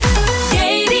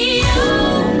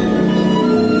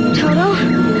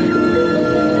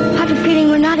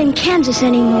Kansas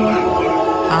anymore.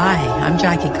 Hi, I'm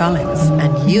Jackie Collins,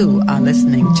 and you are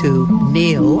listening to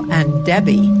Neil and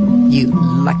Debbie, you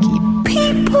lucky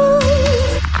people.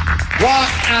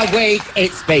 What a week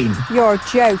it's been. You're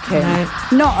joking. No.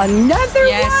 Not another one?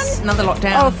 Yes, another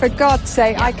lockdown. Oh, for God's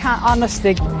sake, I can't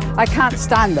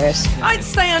stand this. I'd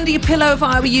stay under your pillow if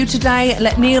I were you today.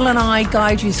 Let Neil and I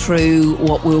guide you through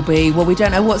what will be. Well, we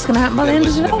don't know what's going to happen by the end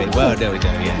of the day. Well, there we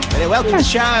go, yeah. Welcome to the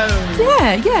show.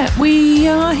 Yeah. We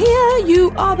are here.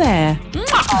 You are there.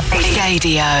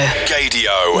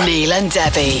 Gadio. Neil and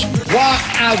Debbie. What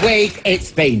a week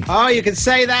it's been. Oh, you can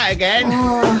say that again.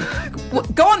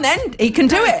 Go on then. He can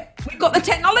do it. We've got the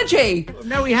technology.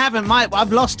 No, we haven't.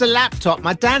 I've lost a laptop.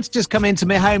 My dad's just come into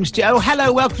my home studio. Oh,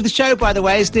 hello. Welcome to the show, by the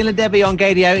way. It's Neil and Debbie on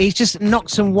Gadio. He's just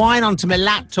knocked some wine onto my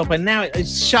laptop and now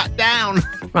it's shut down.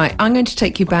 Right, I'm going to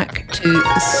take you back to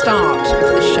the start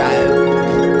of the show.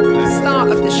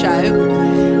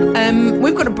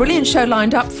 We've got a brilliant show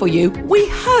lined up for you. We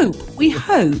hope. We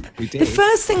did. The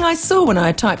first thing I saw when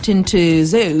I typed into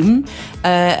Zoom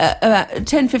about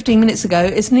 10, 15 minutes ago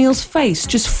is Neil's face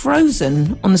just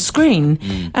frozen on the screen.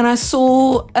 And I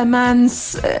saw a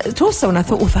man's torso and I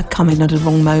thought, have I come in at a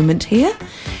wrong moment here?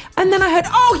 And then I heard,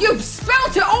 you've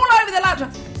spilt it all over the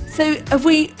laptop. So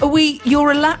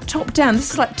you're a laptop down.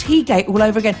 This is like Teagate all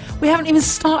over again. We haven't even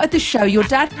started the show. Your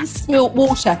dad has spilt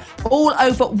water all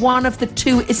over one of the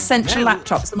two essential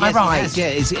laptops. Am I right?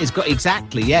 It's got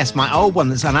exactly, yes. My old one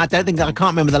that's on. I can't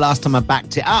remember the last time I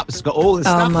backed it up. It's got all this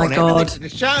stuff my on God. it. The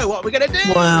show, what are we going to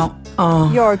do? Wow.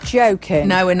 You're joking.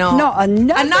 No, we're not. Not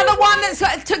another one that's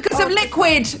because of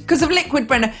liquid. Because of liquid,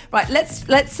 Brenda. Right, let's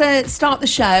start the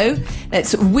show.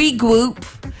 Let's regroup.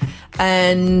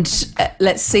 And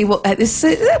let's see what this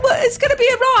is. It's going to be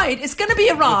a ride. It's going to be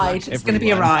a ride. It's going to be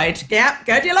a ride. Yeah,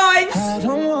 go to your lines. I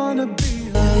don't wanna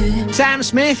be like... Sam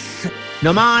Smith,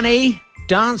 Normani,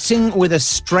 Dancing with a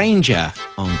Stranger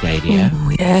on Gadio.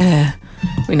 Oh, yeah.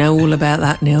 We know all about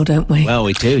that, Neil, don't we? Well,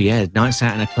 we do, yeah. Nights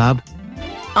out in a club.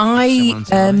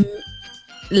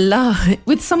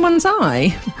 With someone's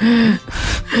eye.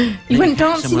 You went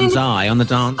dancing someone's eye on the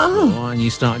dance floor and you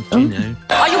started, Are you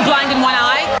blind in one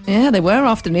eye? Yeah, they were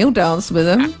after Neil danced with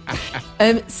them.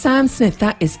 Sam Smith,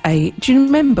 that is do you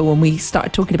remember when we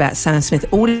started talking about Sam Smith?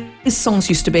 All his songs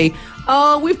used to be,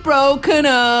 we've broken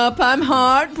up, I'm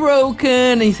heartbroken.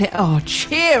 And you think,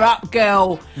 cheer up,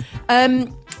 girl.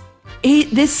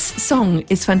 This song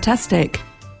is fantastic.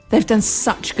 They've done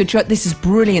such a good job. This is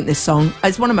brilliant, this song.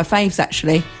 It's one of my faves,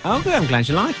 actually. Oh, good. I'm glad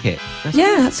you like it.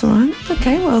 That's all right.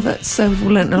 Okay, well, we've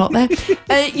learnt a lot there.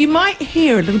 You might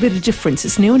hear a little bit of difference.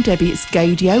 It's Neil and Debbie, it's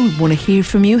Gadio. We want to hear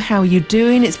from you. How are you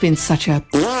doing? It's been such a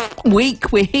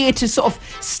week. We're here to sort of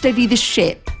steady the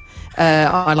ship.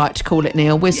 I like to call it,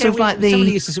 Neil. We're sort of like the...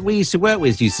 Somebody we used to work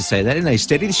with used to say that, didn't they?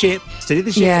 Steady the ship, steady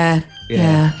the ship. Yeah.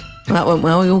 Well, that went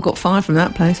well. We all got fired from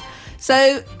that place.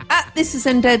 So, this is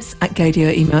ndebs at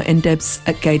Gadio. Email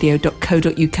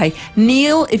ndebs@gadio.co.uk.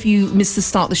 Neil, if you missed the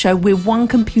start of the show, we're one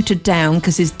computer down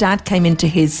because his dad came into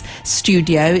his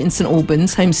studio in St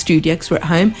Albans, home studio, because we're at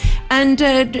home, and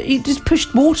he just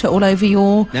pushed water all over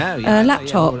your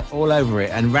laptop. Yeah, all over it.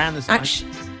 And round the side.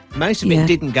 Most of it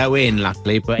didn't go in,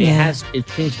 luckily, but it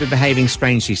seems to be behaving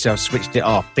strangely, so I've switched it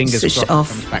off. Fingers crossed it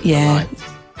comes back to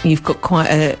life. You've got quite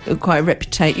a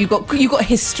reputation. You've got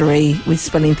history with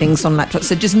spilling things on laptops.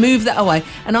 So just move that away.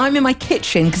 And I'm in my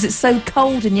kitchen because it's so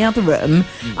cold in the other room.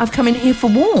 I've come in here for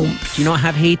warmth. Do you not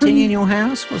have heating in your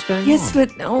house? What's going on? Yes,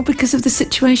 but because of the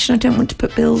situation, I don't want to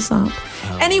put bills up.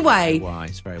 Anyway,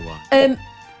 wise, very wise.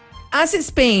 As it's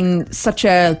been such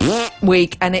a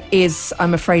week, and it is,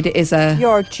 I'm afraid it is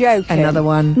You're joking. Another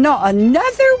one. Not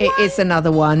another one? It is another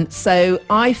one. So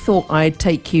I thought I'd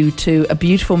take you to a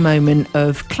beautiful moment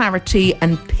of clarity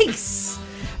and peace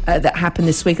that happened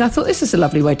this week. I thought this is a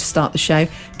lovely way to start the show.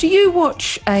 Do you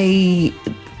watch a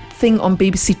thing on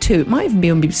BBC Two? It might even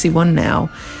be on BBC One now,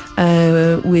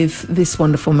 with this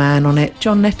wonderful man on it,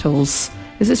 John Nettles.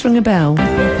 Does this ring a bell?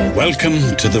 Welcome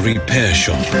to the Repair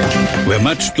Shop, where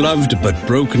much loved but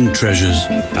broken treasures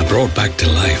are brought back to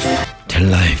life.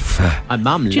 My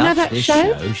mum loves this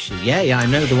show. Yeah, I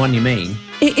know the one you mean.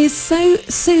 It is so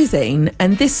soothing.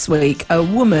 And this week, a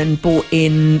woman brought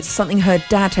in something her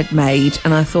dad had made,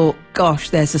 and I thought, gosh,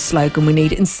 there's a slogan we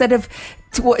need. Instead of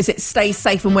stay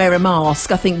safe and wear a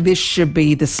mask, I think this should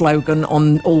be the slogan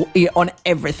on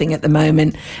everything at the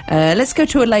moment. Let's go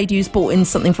to a lady who's brought in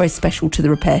something very special to the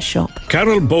Repair Shop.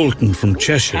 Carol Bolton from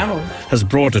Cheshire has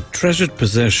brought a treasured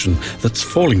possession that's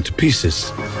falling to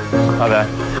pieces. Hi there.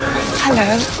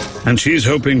 Hello. And she's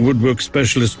hoping woodwork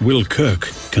specialist Will Kirk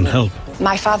can help.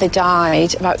 My father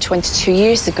died about 22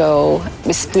 years ago. It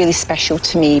was really special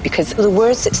to me because the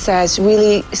words it says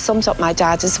really sums up my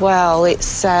dad as well.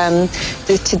 It's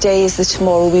the today is the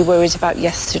tomorrow we worried about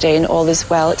yesterday and all is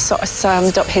well. It sort of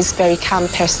summed up his very calm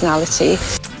personality.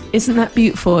 Isn't that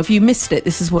beautiful? If you missed it,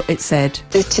 this is what it said.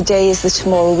 The today is the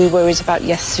tomorrow we worried about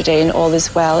yesterday and all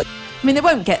is well. I mean, they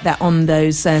won't get that on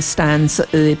those stands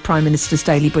at the Prime Minister's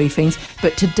daily briefings,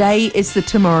 but today is the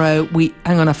tomorrow we...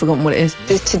 Hang on, I've forgotten what it is.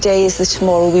 The today is the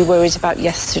tomorrow we worried about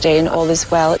yesterday and all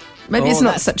is well. Maybe it's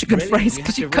not such a good phrase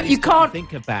because you can't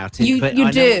think about it. You but do.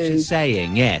 I know what you're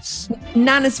saying, yes.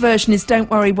 Nana's version is "Don't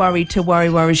worry, worry till worry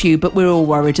worries you," but we're all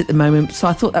worried at the moment. So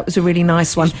I thought that was a really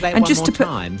nice one. Play it and one just more to put,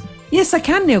 time. yes, I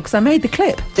can, Neil, because I made the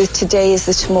clip. The today is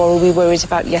the tomorrow we worried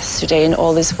about yesterday and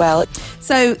all is well.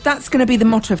 So that's going to be the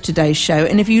motto of today's show.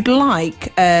 And if you'd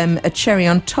like a cherry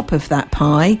on top of that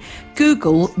pie,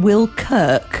 Google Will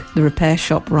Kirk, the repair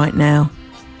shop, right now.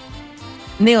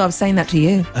 Neil, I was saying that to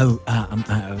you.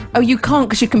 Oh, you can't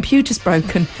because your computer's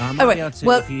broken. Hang on,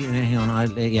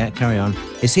 carry on.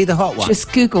 Is he the hot one?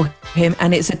 Just Google him,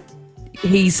 and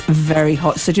he's very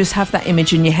hot. So just have that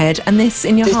image in your head and this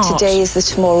in your heart. Today is the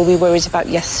tomorrow we worried about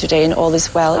yesterday and all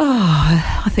is well.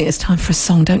 Oh, I think it's time for a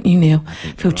song, don't you, Neil?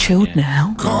 Feel chilled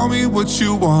now. Call me what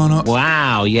you wanna.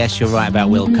 Wow, yes, you're right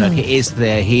about Will Kirk. He is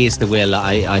the Will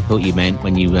I thought you meant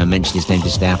when you mentioned his name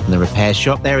just now from the repair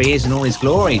shop. There he is in all his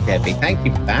glory, Debbie. Thank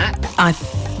you for that.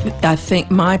 I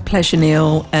think my pleasure,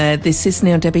 Neil. This is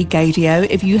Neil Debbie Gadio.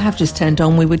 If you have just turned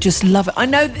on, we would just love it. I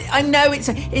know it's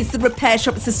the repair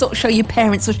shop. It's the sort of show your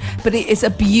parents watch, but it is a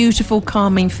beautiful,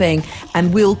 calming thing.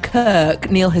 And Will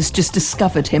Kirk, Neil has just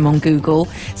discovered him on Google,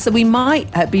 so we might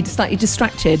be slightly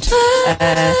distracted for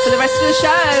the rest of the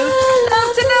show.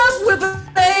 Love to love with a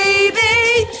baby.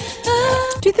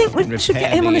 Do you think we should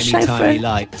get him on the show for he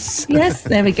likes? Yes,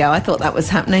 there we go. I thought that was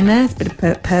happening there. It's a bit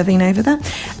of perving over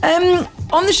that.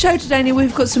 On the show today, Neil,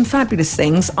 we've got some fabulous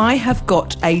things. I have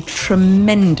got a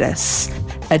tremendous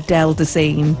Adele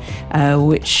Dazeem,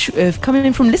 which have come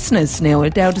in from listeners, Neil.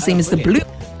 Adele Dazeem is the blue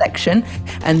section,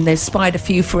 and they've spied a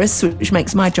few for us, which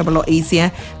makes my job a lot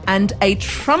easier. And a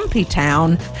Trumpy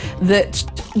town that,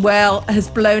 well, has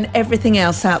blown everything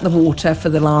else out the water for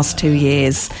the last 2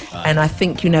 years. And I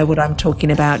think you know what I'm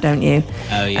talking about, don't you?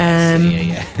 Oh, yes.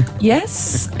 Yeah.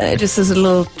 Yes, just as a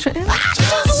little... I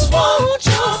just want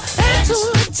your answer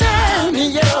to tell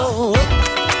me yo.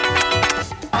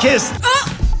 Kiss.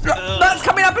 That's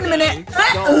coming up in a minute.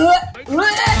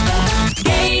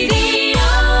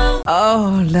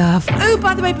 Oh, love. Oh,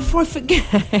 by the way, before I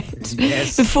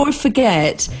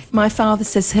forget, my father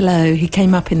says hello. He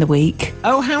came up in the week.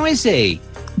 Oh, how is he?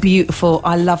 Beautiful.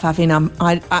 I love having my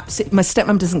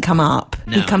stepmom doesn't come up.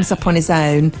 No, he comes up on his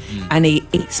own and he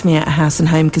eats me out of house and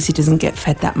home because he doesn't get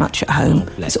fed that much at home.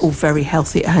 It's all very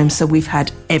healthy at home, so we've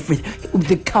had everything.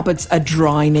 The cupboards are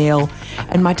dry, Neil.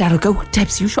 And my dad will go,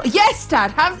 Debs, you sure? Yes,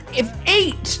 Dad,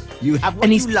 eat. You have what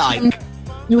you like.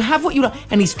 You have what you like.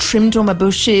 And he's trimmed all my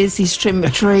bushes. He's trimmed my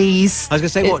trees. I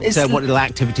was going to say, what little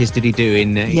activities did he do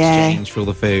in exchange for all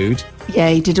the food? Yeah,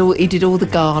 he did all the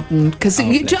garden. Because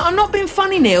I'm not being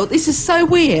funny, Neil. This is so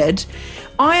weird.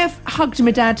 I have hugged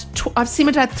my dad. I've seen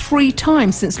my dad 3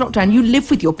 times since lockdown. You live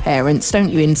with your parents, don't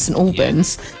you, in St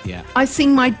Albans? Yeah. I've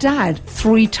seen my dad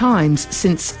 3 times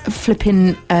since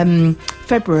flipping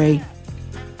February.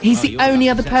 He's the only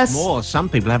other person. More. Some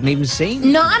people haven't even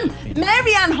seen. None.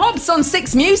 Mary Ann Hobbs on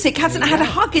 6 Music hasn't had a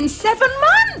hug in 7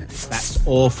 months. That's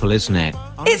awful, isn't it?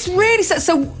 It's really sad.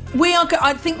 So we are.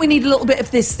 I think we need a little bit of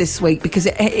this week because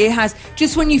it has.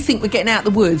 Just when you think we're getting out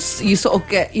of the woods, you sort of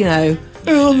get,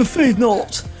 on the feed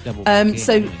not.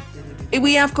 So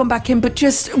we have gone back in, but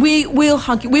just we'll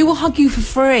hug you. We will hug you for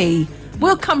free.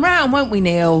 We'll come round, won't we,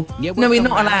 Neil? Yeah, no, we're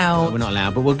not allowed. No, we're not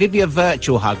allowed, but we'll give you a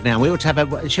virtual hug now. We ought to have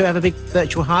should we have a big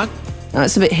virtual hug? No,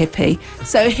 it's a bit hippie.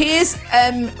 So here's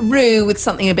Rue with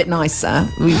something a bit nicer.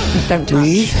 We don't touch.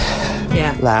 Breathe,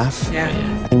 laugh,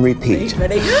 and repeat.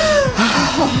 Ready?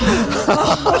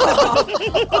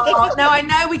 Now I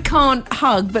know we can't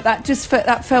hug, but that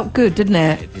felt good, didn't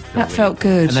it? That felt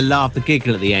good. And the laugh, the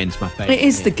giggle at the end is my favourite. It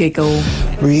is the giggle.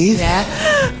 Breathe, yeah.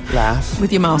 laugh,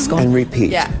 with your mask on, and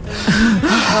repeat. Yeah.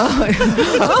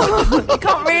 You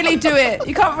can't really do it.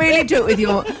 You can't really do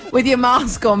it with your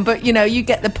mask on, but you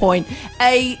get the point.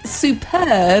 A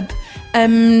superb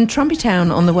Trumpy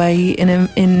town on the way in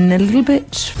a little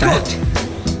bit. Good,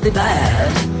 the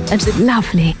bad, and the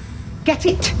lovely. Get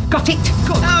it? Got it?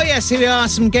 Good. Oh, yes, here we are.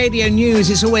 Some Gadio news.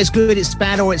 It's always good, it's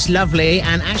bad, or it's lovely.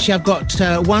 And actually, I've got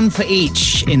one for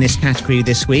each in this category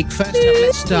this week. First up,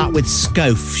 let's start with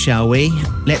Scove, shall we?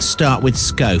 Let's start with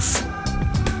Scove.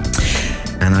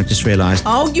 and I just realised...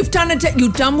 Oh, you've done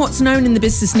what's known in the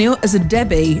business, Neil, as a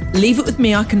Debbie. Leave it with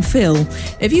me, I can fill.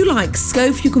 If you like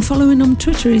Scofe, you can follow him on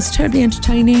Twitter. He's terribly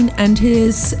entertaining, and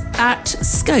he's at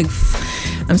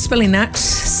Scofe. I'm spelling that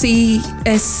Cschofe.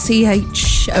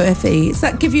 Does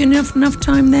that give you enough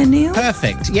time there, Neil?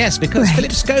 Perfect, yes, because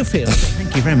Philip Schofield,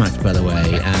 thank you very much, by the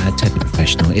way, totally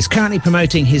professional, is currently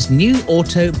promoting his new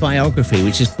autobiography,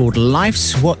 which is called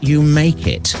Life's What You Make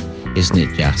It. Isn't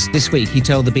it just? This week he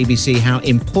told the BBC how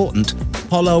important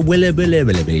Hollow Willoughby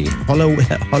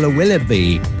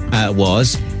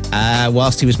was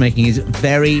whilst he was making his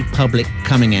very public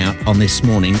coming out on This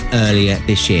Morning earlier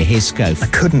this year. Here's Scofe. I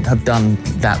couldn't have done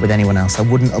that with anyone else. I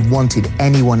wouldn't have wanted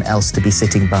anyone else to be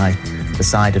sitting by the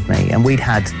side of me. And we'd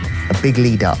had a big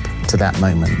lead up to that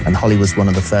moment. And Holly was one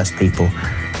of the first people.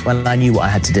 When I knew what I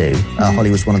had to do,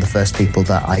 Holly was one of the first people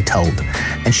that I told.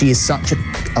 And she is such a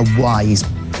wise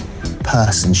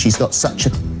person. She's got such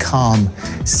a calm,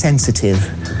 sensitive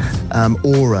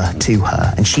aura to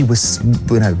her, and she was,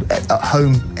 at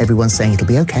home everyone's saying it'll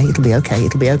be okay,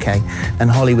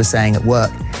 and Holly was saying at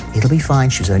work it'll be fine.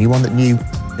 She was the only one that knew.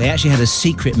 They actually had a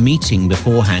secret meeting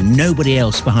beforehand. Nobody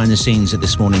else behind the scenes at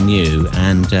This Morning knew,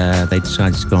 and they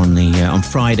decided to go on on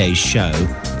Friday's show,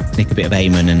 nick a bit of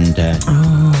Eamon, and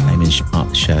Eamon's part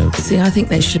of the show. See, I think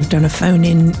they should have done a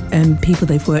phone-in. People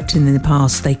they've worked in the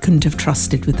past, they couldn't have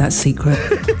trusted with that secret.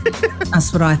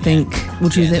 That's what I think.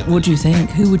 What do you think? What do you think?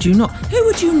 Who would you not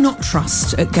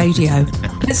trust at Gadio?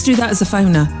 Let's do that as a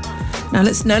phoner. No,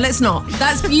 let's not.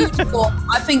 That's beautiful.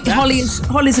 I think Holly's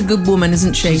a good woman,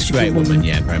 isn't she? She's a great woman,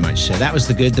 yeah, very much so. That was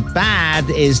the good. The bad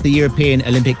is the European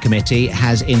Olympic Committee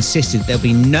has insisted there'll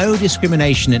be no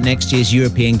discrimination at next year's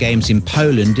European Games in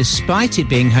Poland, despite it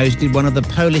being hosted in one of the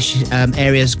Polish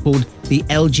areas called the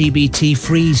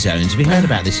LGBT-free zones. Have you heard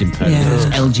about this in Poland? Yeah.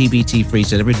 LGBT-free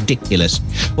zones are ridiculous.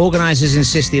 Organisers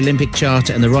insist the Olympic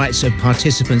Charter and the rights of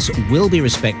participants will be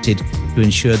respected to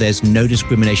ensure there's no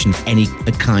discrimination of any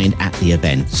kind at the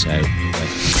event. So,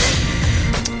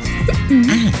 and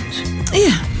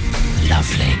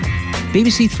lovely.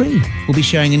 BBC Three will be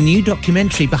showing a new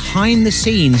documentary behind the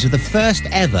scenes of the first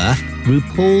ever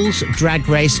RuPaul's Drag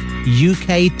Race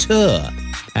UK tour.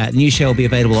 The new show will be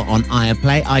available on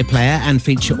iPlayer and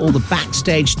feature all the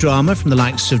backstage drama from the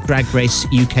likes of Drag Race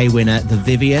UK winner The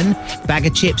Vivian. Bag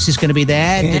of Chips is going to be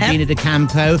there. Yep. Davina De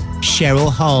Campo,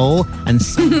 Cheryl Hole, and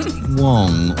Sandy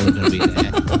Wong all going to be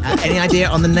there. Any idea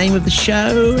on the name of the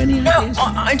show? No,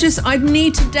 I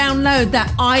need to download that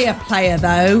iPlayer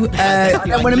though. I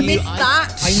don't want to miss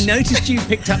that. I noticed you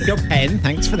picked up your pen.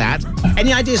 Thanks for that.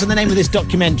 Any ideas on the name of this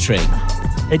documentary?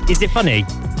 Is it funny?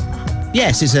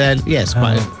 Yes, it's yes.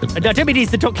 I don't mean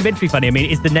is the documentary funny. I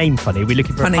mean, is the name funny? We're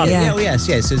looking for funny, a pun. Yeah. Oh, yes.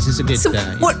 It's a good. So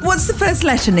what's the first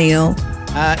letter, Neil?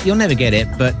 You'll never get it,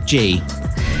 but G.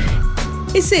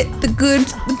 Is it the good?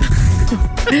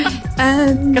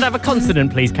 Can I have a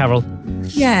consonant, please, Carol?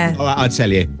 Yeah. All right, I'll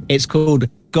tell you. It's called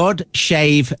God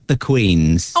Shave the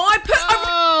Queens. Oh,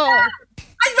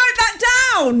 I wrote that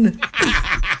down.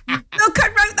 Look, I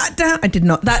wrote that down. I did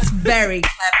not. That's very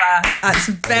clever. That's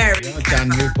very well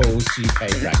done, RuPaul's UK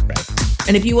Drag Race.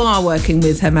 And if you are working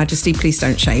with Her Majesty, please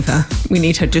don't shave her. We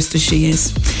need her just as she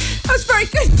is. That was very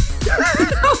good.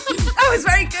 That was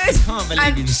very good. I can't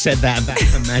believe you just said that about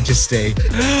Her Majesty.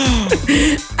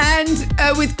 And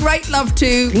with great love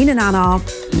to Lena Nana,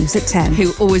 News at 10,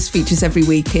 who always features every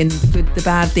week in Good, the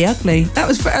Bad, the Ugly. That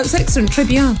was excellent.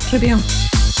 Trivia. If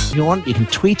you want, you can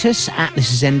tweet us at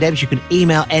This Is NDebs. You can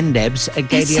email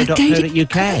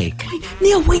ndebs@gadio.co.uk.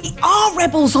 Neil, we are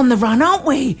rebels on the run, aren't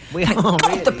we? Thank God,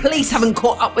 really. the police haven't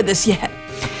caught up with us yet.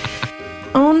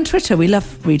 On Twitter, we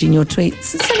love reading your tweets.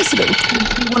 Send us a little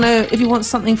tweet. If you want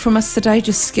something from us today,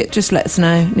 just let us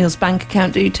know. Neil's bank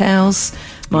account details,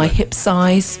 my hip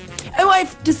size. Oh,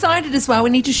 I've decided as well we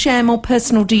need to share more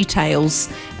personal details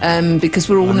because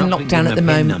we're all in lockdown at the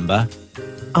moment. Number.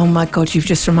 Oh my God, you've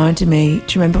just reminded me.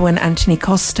 Do you remember when Anthony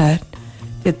Costa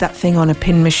did that thing on a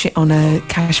pin machine, on a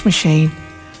cash machine?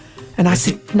 And I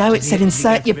said, no, it said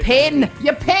insert your pin.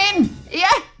 Your pin.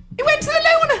 Yeah. He went to the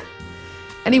loo.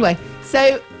 Anyway,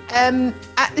 so at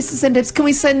This Is NDebs, can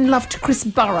we send love to Chris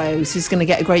Burrows, who's going to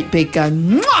get a great big go?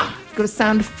 Mwah! Got a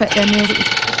sound effect there, Neil?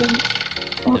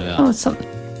 Oh, something.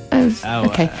 Oh,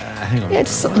 okay. Hang on. Yeah,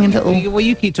 just something a little. Well,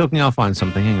 you keep talking, I'll find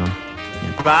something. Hang on.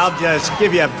 I'll just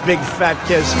give you a big fat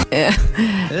kiss. Yeah.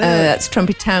 That's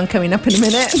Trumpy Town coming up in a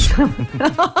minute.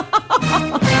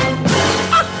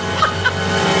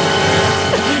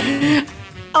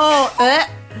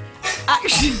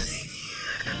 Actually,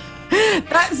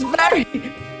 that's very,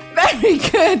 very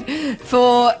good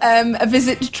for a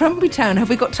visit to Trumpy Town. Have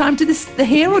we got time to this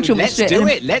here, or do you want Let's do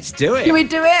it. Let's do it. Can we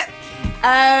do it?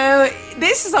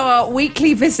 This is our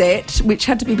weekly visit, which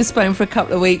had to be postponed for a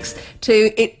couple of weeks,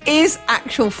 to It Is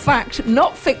Actual Fact,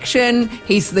 Not Fiction.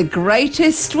 He's the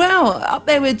greatest, well, up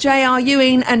there with J.R.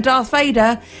 Ewing and Darth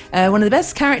Vader. One of the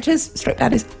best characters, strip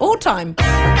daddies, all time.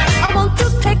 I want to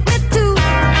take me to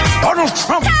Donald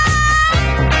Trump.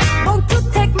 Want to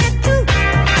take me to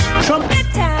Trump.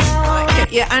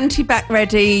 Get your anti-back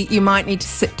ready. You might need to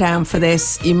sit down for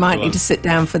this. So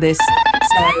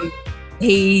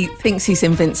he thinks he's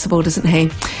invincible, doesn't he?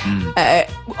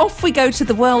 Off we go to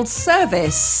the World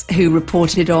Service, who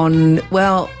reported on,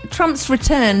 well, Trump's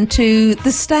return to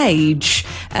the stage.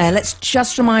 Let's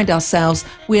just remind ourselves,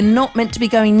 we're not meant to be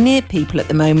going near people at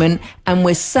the moment, and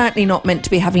we're certainly not meant to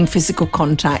be having physical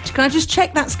contact. Can I just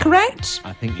check that's correct?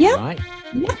 I think you're right.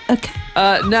 Yeah, okay.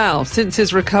 Now, since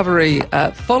his recovery,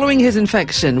 following his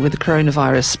infection with the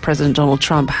coronavirus, President Donald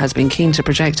Trump has been keen to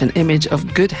project an image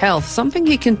of good health, something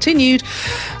he continued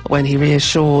when he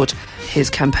reassured his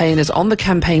campaigners on the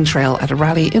campaign trail at a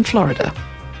rally in Florida.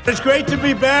 It's great to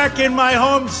be back in my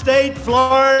home state,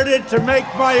 Florida, to make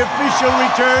my official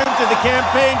return to the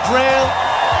campaign trail.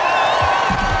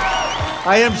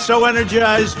 I am so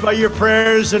energized by your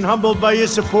prayers and humbled by your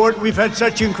support. We've had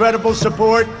such incredible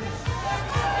support.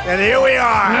 And here we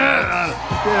are. Here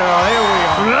we are.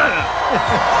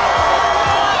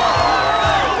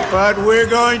 But we're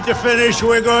going to finish.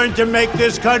 We're going to make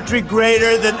this country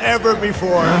greater than ever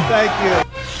before. Thank you.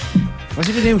 What's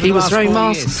he been doing for He the was last throwing 4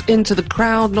 masks years? into the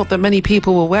crowd, not that many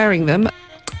people were wearing them.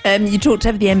 You talked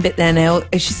over the end bit there, Neil.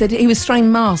 She said he was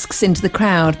throwing masks into the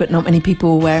crowd, but not many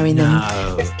people were wearing them.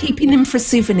 Just keeping them for a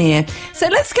souvenir. So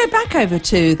let's go back over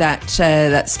to that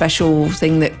special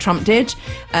thing that Trump did.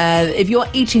 If you're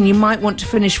eating, you might want to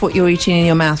finish what you're eating in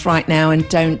your mouth right now and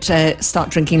don't start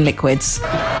drinking liquids.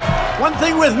 One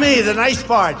thing with me, the nice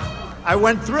part, I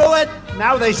went through it.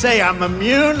 Now they say I'm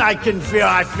immune. I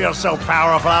feel so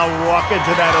powerful. I'll walk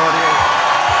into that audience.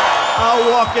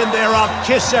 I'll walk in there, I'll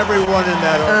kiss everyone in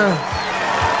that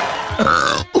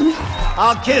audience.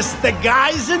 I'll kiss the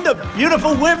guys and the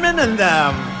beautiful women and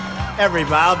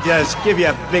everybody. I'll just give you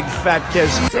a big fat kiss.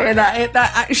 Sorry,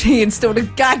 that actually installed a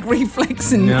gag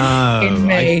reflex in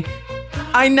me.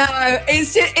 I know.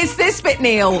 It's this bit,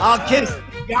 Neil. I'll kiss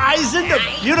the guys and the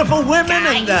beautiful women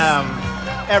and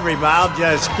everybody. I'll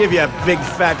just give you a big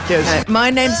fat kiss. My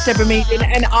name's Deborah Meaden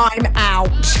and I'm out.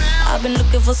 I've been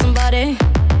looking for somebody.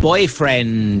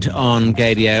 Boyfriend on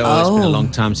Gadio. Oh, it's been a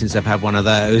long time since I've had one of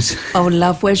those. Oh,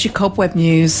 love, where's your cobweb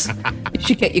news? You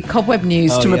should get your cobweb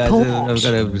news to report. I've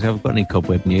got any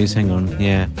cobweb news. Hang on.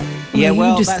 Yeah,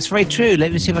 well, that's very true.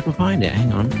 Let me see if I can find it.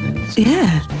 Hang on.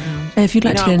 Yeah. If you'd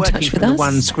like to get in touch with us.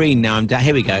 One screen now. I'm down.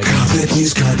 Here we go. Cobweb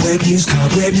news, cobweb news,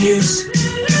 cobweb news.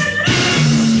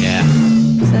 Yeah.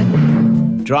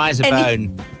 Dry as a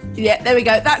bone. Yeah, there we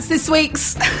go. That's this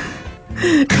week's.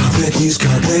 Cobweb news,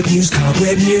 cobweb news,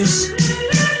 cobweb news.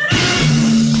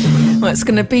 Well, it's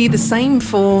going to be the same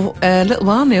for a little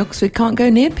while, Neil, because we can't go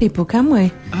near people, can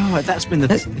we? Oh, that's been the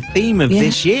theme of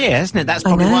this year, hasn't it? That's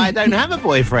probably why I don't have a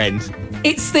boyfriend.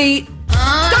 It's the...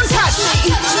 Don't touch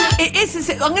me! It is.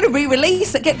 I'm going to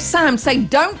re-release it. Get Sam saying,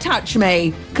 don't touch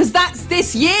me, because that's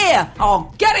this year. Oh,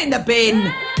 get in the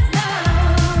bin.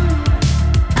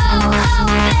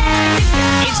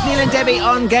 It's Neil and Debbie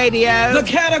on Gadio. The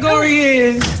category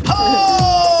is...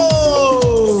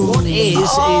 What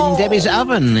is in Debbie's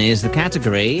oven is the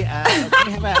category.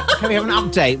 Can we have an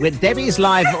update with Debbie's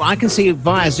live? I can see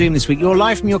via Zoom this week. You're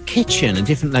live from your kitchen, a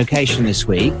different location this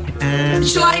week. And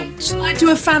shall I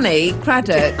do a Fanny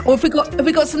Craddock, or have we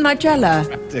got some Nigella?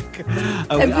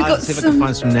 I'll see if I can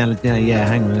find some Nigella. Yeah,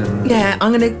 hang on. Yeah,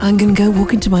 I'm gonna go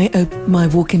walk into my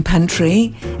walk-in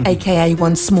pantry, aka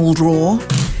one small drawer.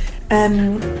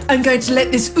 I'm going to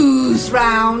let this ooze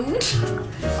round.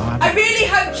 I really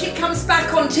hope she comes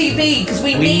back on TV because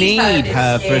we need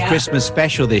her for a Christmas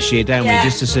special this year, don't we?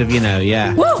 Just to sort of,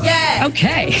 yeah. Woo, yeah.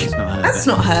 Okay. It's not her, That's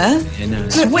not her. Yeah, no.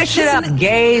 Switch it up,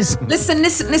 gays. Listen,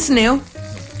 Neil.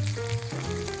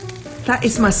 That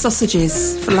is my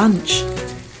sausages for lunch.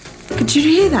 Could you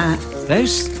hear that?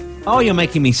 Those... Oh, you're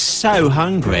making me so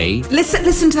hungry.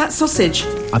 Listen to that sausage.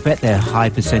 I bet they're a high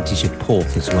percentage of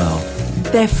pork as well.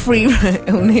 They're free...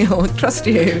 Oh, Neil, trust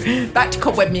you. Back to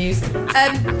cobweb news.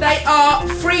 They are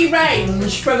free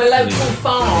range from a local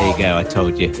farm. There you go, I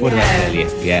told you. What did I tell you?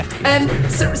 Yeah.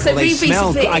 So they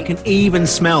smell... I can even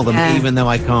smell them, even though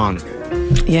I can't.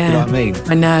 Yeah. You know what I mean?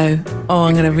 I know. Oh,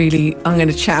 I'm going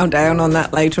to chow down on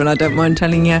that later, and I don't mind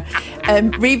telling you.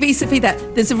 Vis-a-vis that,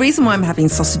 there's a reason why I'm having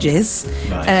sausages.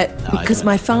 Because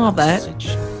my father...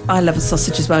 I love a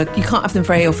sausage as well. You can't have them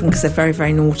very often because they're very,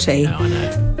 very naughty. No, I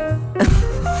know.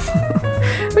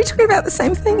 we talking about the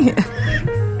same thing here?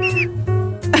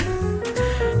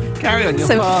 Carry on, your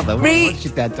father. What's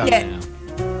your dad done now?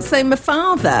 So my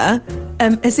father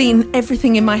has eaten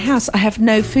everything in my house. I have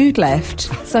no food left.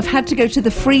 So I've had to go to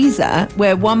the freezer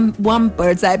where one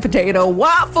bird's eye potato,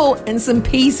 waffle and some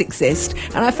peas exist.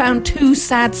 And I found 2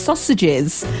 sad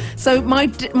sausages. So my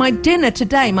dinner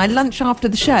today, my lunch after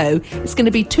the show, is going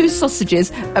to be 2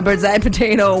 sausages, a bird's eye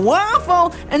potato,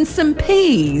 waffle and some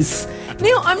peas.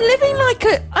 Neil, I'm living like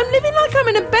I'm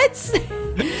in a bed.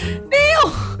 Neil,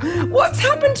 what's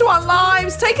happened to our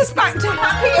lives? Take us back to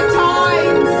happier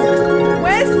times.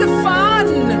 Where's the fun?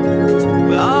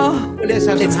 Oh, let's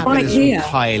have it's some right happiness here.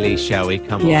 from Kylie, shall we?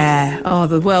 Come on. Yeah. Oh,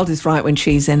 the world is right when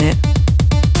she's in it.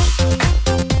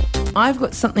 I've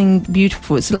got something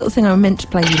beautiful. It's a little thing I meant to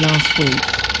play you last week.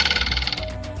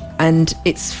 And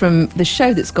it's from the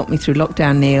show that's got me through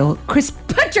lockdown, Neil. Chris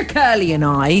Patrick-Curley and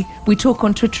I, we talk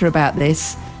on Twitter about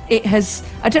this. It has,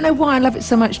 I don't know why I love it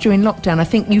so much during lockdown. I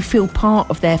think you feel part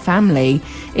of their family.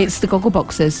 It's the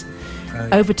Goggleboxers.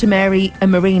 Over to Mary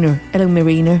and Marina. Hello,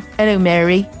 Marina. Hello,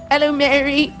 Mary. Hello,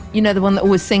 Mary. You know, the one that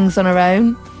always sings on her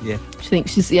own? Yeah. She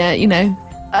thinks she's, I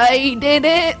did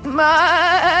it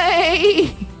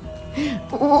my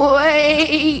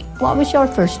way. What was your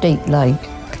first date like?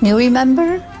 Can you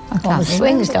remember? I can't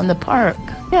swings down the park.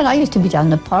 Yeah, I used to be down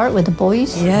the park with the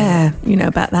boys. Yeah, you know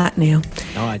about that, Neil.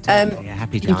 Oh, I do. Yeah,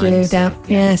 happy You times. do down,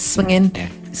 yeah, swinging. Yeah.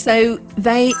 So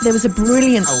there was a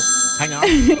brilliant. Oh, hang on.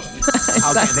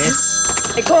 I'll get this.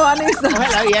 Go on, who's that? Oh,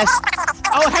 hello, yes.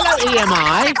 Oh, hello,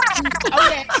 EMI. Oh,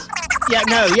 yes. Yeah,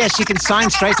 no, yes, you can sign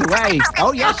straight away.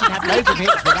 Oh, yes, you have loads of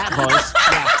hits with that voice.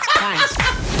 Yeah, thanks.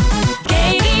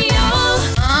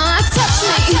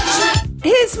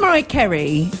 Here's Mariah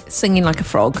Carey singing like a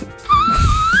frog.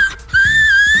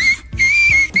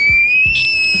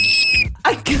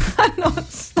 I cannot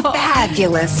stop.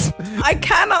 Fabulous. I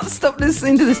cannot stop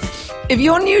listening to this. If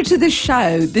you're new to this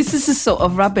show, this is the sort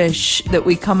of rubbish that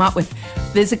we come up with.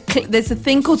 There's a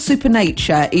thing called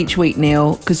Supernature each week,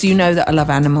 Neil, because you know that I love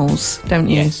animals, don't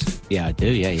you? Yes. Yeah, I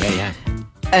do. Yeah.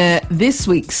 This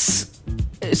week's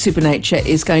Supernature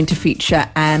is going to feature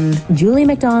Julie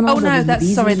McDonald. Oh no,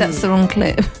 that's the wrong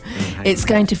clip. It's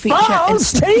going to feature.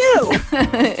 Balls to you.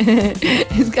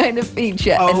 It's going to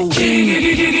feature. Oh,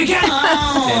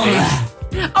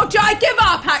 I give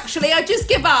up. Actually, I just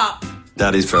give up.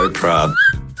 Daddy's very proud.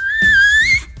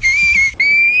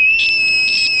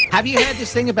 Have you heard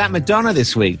this thing about Madonna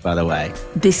this week, by the way?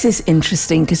 This is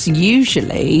interesting because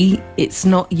usually it's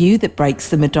not you that breaks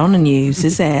the Madonna news,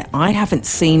 is it? I haven't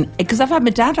seen, because I've had my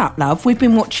dad up, love. We've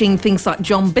been watching things like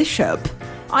John Bishop.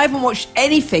 I haven't watched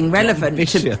anything relevant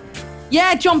to...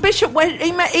 Yeah, John Bishop, where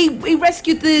he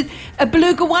rescued the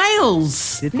beluga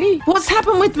whales. Did he? What's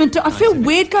happened with Madonna? I feel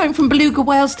weird going from beluga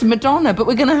whales to Madonna, but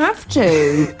we're going to have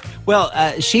to. Well,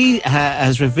 she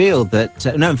has revealed that...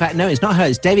 no, it's not her.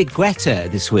 It's David Guetta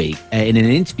this week, in an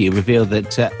interview, revealed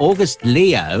that August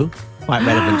Leo, quite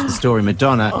relevant to the story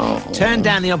Madonna, turned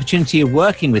down the opportunity of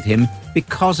working with him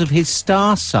because of his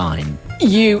star sign.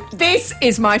 This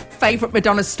is my favourite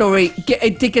Madonna story.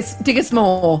 Dig us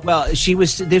more. Well, this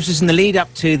was in the lead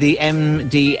up to the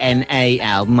MDNA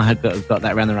album. I had got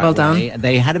that around the right way. Well done.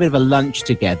 They had a bit of a lunch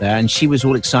together, and she was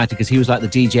all excited because he was like the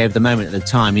DJ of the moment at the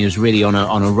time. He was really on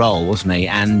a roll, wasn't he?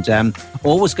 And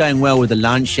all was going well with the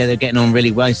lunch. Yeah, they're getting on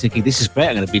really well. He's thinking, this is great.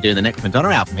 I'm going to be doing the next Madonna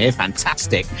album here.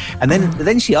 Fantastic. And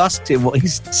then she asked him what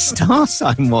his star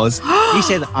sign was. He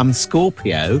said, I'm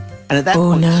Scorpio. And at that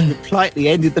point, she politely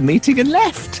ended the meeting and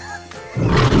left.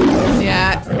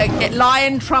 Yeah,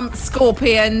 lion trumps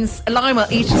scorpions. A lion will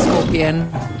eat a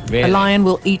scorpion. Really? A lion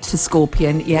will eat a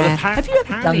scorpion. Yeah. Well, Have you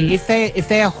ever done? If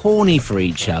they're horny for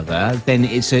each other, then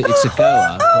it's a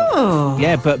goer. Oh.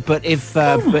 Yeah, but if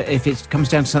it comes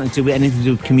down to something to do with anything to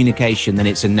do with communication, then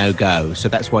it's a no-go. So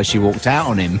that's why she walked out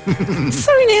on him.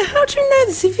 Sorry, Neil, how do you know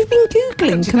this? Have you been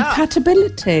Googling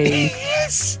compatibility?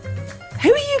 Yes.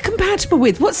 Who are you compatible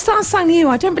with? What star sign are you?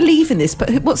 I don't believe in this,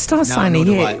 but what star sign are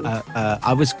you?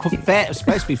 I was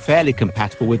supposed to be fairly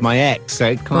compatible with my ex, so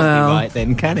it can't be right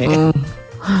then, can it?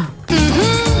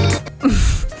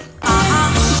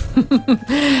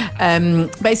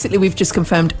 Basically, we've just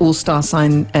confirmed all star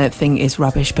sign thing is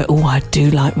rubbish, but I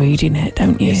do like reading it,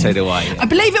 don't you? Yeah, so do I. Yeah. I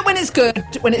believe it when it's good.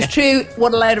 When it's true,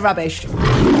 what a load of rubbish.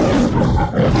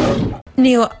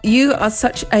 Neil, you are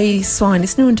such a swine.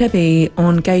 It's Neil and Debbie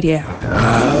on Gadio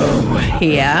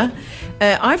here.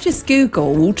 I've just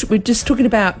Googled, we're just talking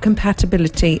about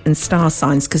compatibility and star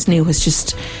signs because Neil has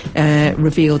just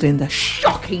revealed in the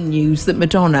shocking news that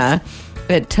Madonna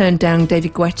turned down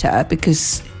David Guetta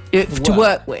because to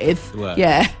work with. Work.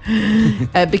 Yeah.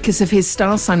 Because of his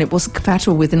star sign, it wasn't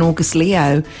compatible with an August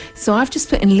Leo. So I've just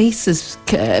put in Lisa's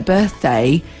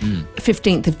birthday,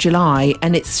 15th of July,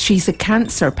 and she's a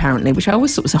Cancer, apparently, which I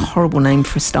always thought was a horrible name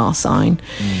for a star sign.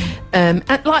 And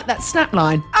like that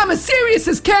snapline, I'm as serious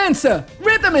as Cancer,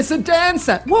 rhythm is a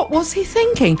dancer. What was he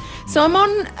thinking? So I'm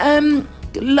on,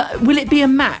 will it be a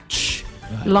match?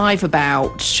 Live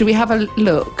about. Should we have a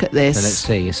look at this? So let's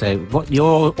see. So what?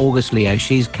 You're August Leo.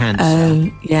 She's Cancer.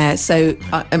 Oh, yeah. So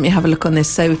let me have a look on this.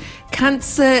 So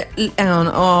Cancer.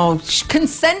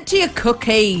 Consent to your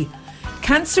cookie.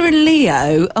 Cancer and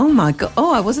Leo. Oh my God.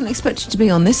 Oh, I wasn't expected to be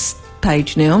on this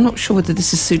page now. I'm not sure whether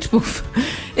this is suitable.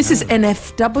 This is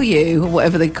NFW or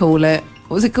whatever they call it.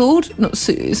 What was it called?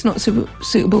 It's not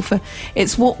suitable for.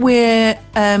 It's what we're.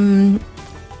 Come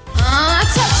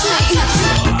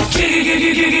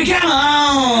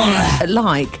on!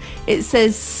 Like, it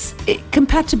says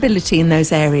compatibility in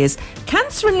those areas.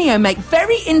 Cancer and Leo make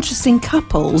very interesting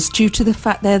couples due to the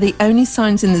fact they're the only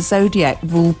signs in the zodiac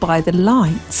ruled by the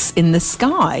lights in the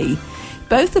sky,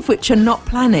 both of which are not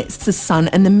planets, the sun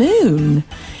and the moon.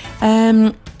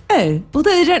 Although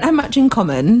they don't have much in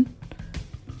common,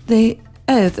 I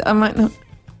might not.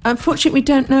 Unfortunately, we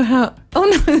don't know how. Oh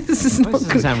no, this is not. This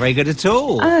doesn't sound very good at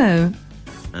all. Oh.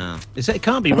 It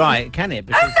can't be right, can it?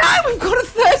 Because... Oh no, we've got a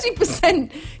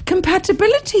 30%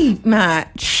 compatibility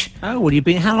match. Oh, well,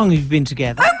 how long have you been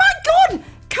together? Oh my God!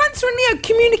 Cancer and Leo,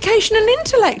 communication and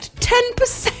intellect,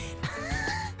 10%.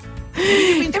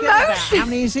 Emotion. How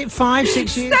many is it? 5,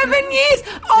 6 years? 7 years.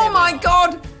 Oh my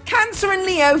God! Cancer and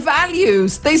Leo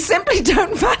values. They simply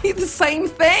don't value the same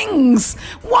things.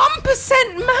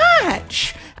 1%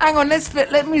 match. Hang on,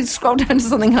 let me scroll down to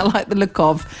something I like the look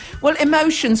of. Well,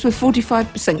 emotions with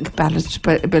 45%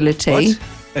 compatibility. What?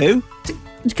 Who?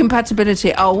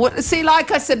 Compatibility. Oh, what? See, like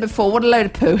I said before, what a load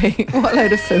of pooey. What a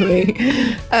load of phooey.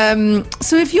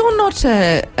 So if you're not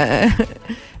a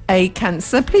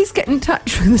Cancer, please get in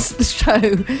touch with us, the show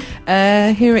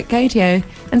here at Gadio.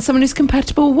 And someone who's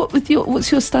compatible. What's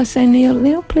your star sign,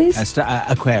 Neil, please?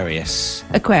 Aquarius.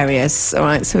 Aquarius. All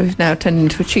right. So we've now turned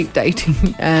into a cheap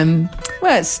dating. Are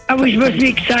we supposed to be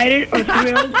excited or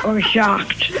thrilled or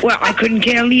shocked? Well, I couldn't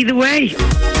tell either way.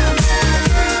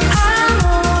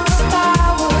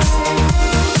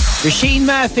 Roisin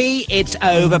Murphy, it's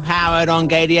overpowered on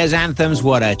Gadio's Anthems.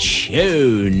 What a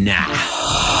tune.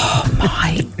 Oh,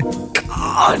 my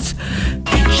God.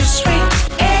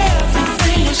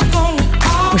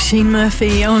 Roisin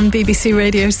Murphy on BBC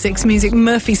Radio 6 Music.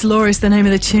 Murphy's Law is the name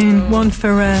of the tune. One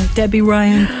for Debbie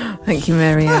Ryan. Thank you,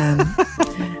 Marianne.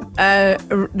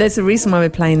 There's a reason why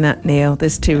we're playing that, Neil.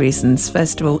 There's two reasons.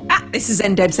 First of all, this is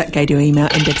ndebs@gadio email,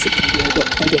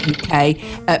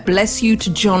 ndebs@gadio.co.uk. Bless you to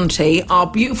Jonty, our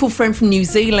beautiful friend from New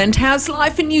Zealand. How's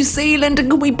life in New Zealand? And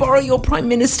can we borrow your Prime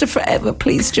Minister forever,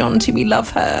 please, Jonty? We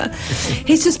love her.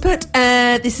 He's just put,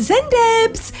 this is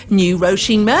ndebs, new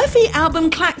Roisin Murphy album,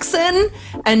 Klaxon.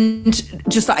 And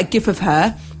just like a gif of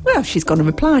her. Well, she's gone and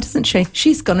replied, hasn't she?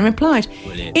 She's gone and replied.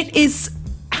 Brilliant. It is...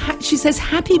 She says,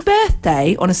 happy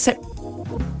birthday on a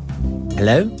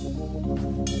Hello?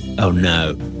 Oh,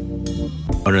 no.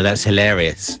 Oh, no, that's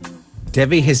hilarious.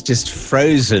 Debbie has just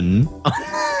frozen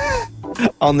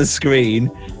on the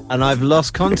screen, and I've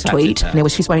lost contact tweet. with her.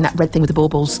 She's wearing that red thing with the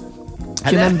baubles.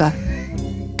 Do you remember?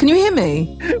 Can you hear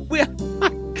me?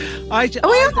 I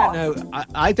don't know.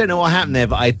 I don't know what happened there,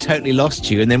 but I totally lost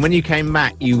you. And then when you came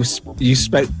back, you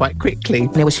spoke quite quickly.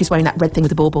 She's wearing that red thing with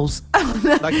the baubles. Oh,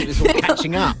 no. Like it was all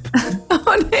catching up.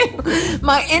 Oh, no.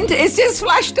 It's just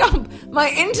flashed up.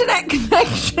 My internet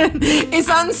connection is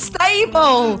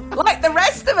unstable, like the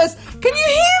rest of us. Can you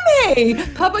hear me?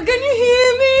 Papa, can you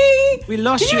hear me? We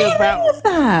lost you about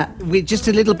that. Just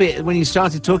a little bit when you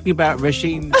started talking about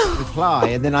Roisin's reply,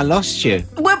 and then I lost you.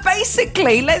 Well,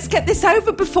 basically, let's get this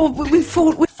over before we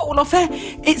fall off air.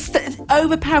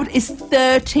 Overpowered is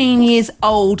 13 years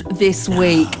old this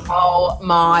week. Oh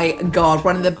my God,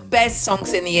 one of the best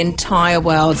songs in the entire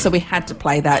world. So we had to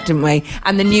play that, didn't we?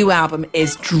 And the new album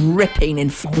is dripping in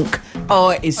funk. Oh,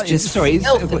 it's just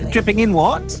dripping in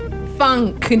what?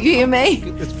 Funk. Can you hear me?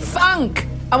 Funk.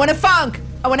 I want a funk.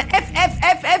 I want to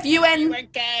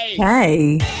F-F-F-F-U-N-K.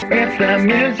 It's the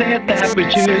music that we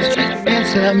choose.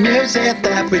 It's the music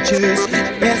that we choose.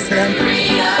 It's the...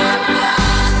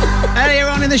 Earlier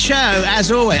on in the show,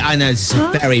 as always, I know this is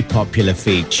a very popular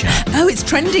feature. Oh, it's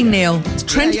trending, Neil. It's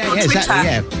trending on Twitter.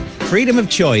 Exactly, freedom of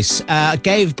choice.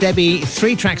 Gave Debbie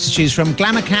 3 tracks to choose from: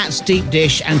 Glamour Cats, Deep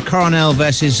Dish, and Coronel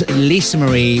versus Lisa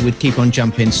Marie with Keep On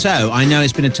Jumping. So I know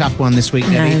it's been a tough one this week,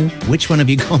 Debbie. Which one have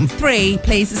you gone for? 3,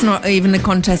 please. It's not even a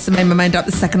contest. I made my mind up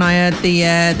the second I heard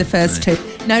the first 2.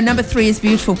 No, number 3 is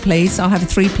beautiful, please. I'll have a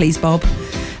 3, please, Bob.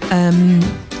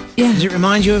 Yeah. Does it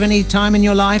remind you of any time in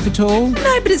your life at all?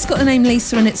 No, but it's got the name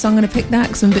Lisa in it, so I'm going to pick that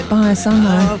because I'm a bit biased, aren't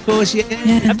I? Oh, of course, yeah.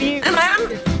 Have you...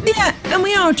 And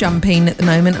we are jumping at the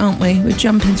moment, aren't we? We're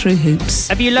jumping through hoops.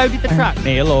 Have you loaded the track,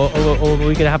 Neil, or are we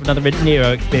going to have another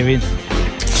Nero experience?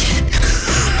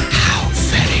 How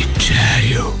very dare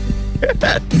you?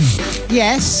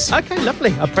 Yes. Okay,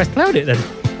 lovely. I'll press play on it then.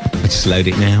 I'll just load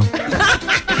it now.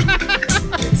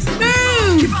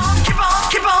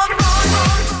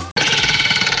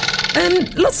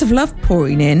 Lots of love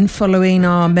pouring in following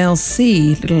our Melanie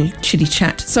C chitty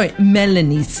chat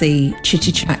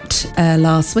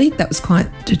last week. That was quite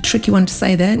a tricky one to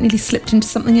say there. It nearly slipped into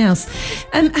something else.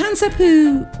 Hands up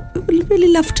who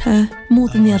really loved her more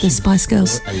than the other Spice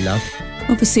Girls. I love.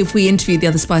 Obviously, if we interview the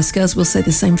other Spice Girls, we'll say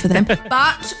the same for them.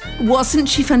 But wasn't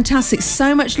she fantastic?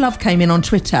 So much love came in on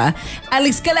Twitter.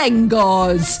 Alex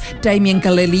Galengos, Damien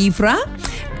Galilivra,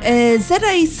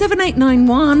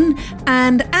 ZA7891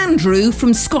 and Andrew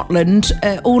from Scotland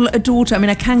all adored her. I mean,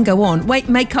 I can go on. Wait,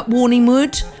 Makeup Warning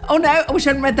Wood. Oh no, I wish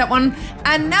I hadn't read that one.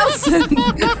 And Nelson.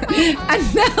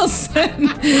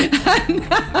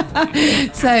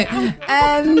 So,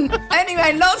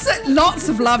 anyway, lots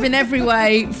of love in every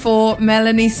way for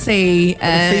Melanie C.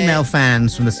 The female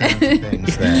fans from the sound of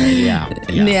things there.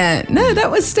 Yeah. No,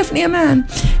 that was definitely a man.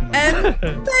 So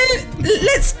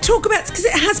let's talk about, because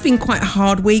it has been quite a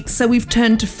hard week, so we've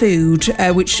turned to food,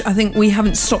 which I think we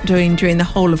haven't stopped doing during the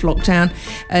whole of lockdown.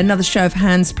 Another show of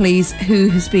hands, please. Who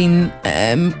has been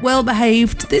well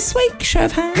behaved this week? Show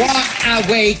of hands. What a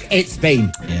week it's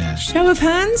been. Yeah. Show of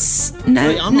hands. No,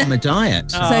 Wait, I'm on a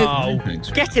diet. So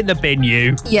get in the bin,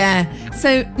 you. Yeah.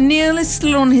 So Neil is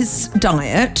still on his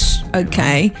diet.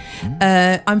 Okay.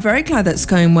 I'm very glad that's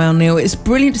going well, Neil. It's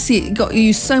brilliant to see it got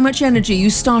you so much energy. You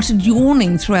started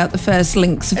yawning throughout the first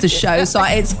links of the show, so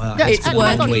it's working.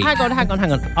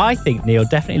 Hang on. I think Neil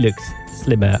definitely looks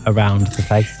slimmer around the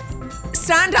face.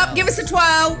 Stand up, give us a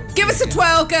twirl. Give us a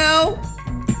twirl, girl.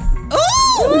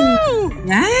 Ooh!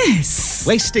 Yes.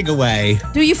 Wasting away.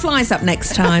 Do your flies up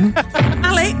next time.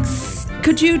 Alex,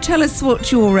 could you tell us what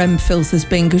your filth has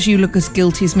been? Because you look as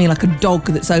guilty as me, like a dog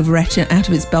that's overeaten out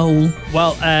of its bowl.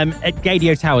 Well, at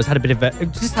Gadio Towers had a bit of a...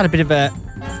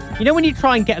 You know when you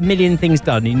try and get a million things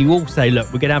done and you all say, look,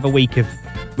 we're going to have a week of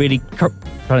really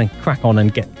trying to crack on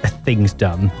and get things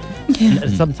done. Yeah.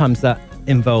 And sometimes that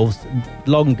involves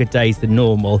longer days than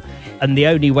normal. And the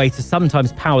only way to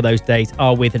sometimes power those days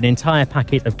are with an entire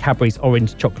packet of Cadbury's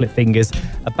orange chocolate fingers,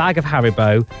 a bag of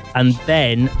Haribo, and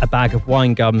then a bag of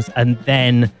wine gums, and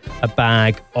then a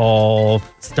bag of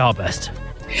Starburst.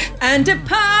 And a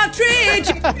partridge,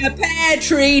 a pear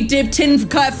tree dipped in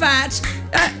fat.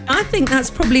 I think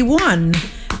that's probably one.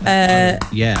 I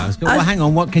was going. Well, hang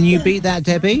on. What can you beat that,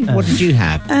 Debbie? What did you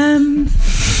have? Come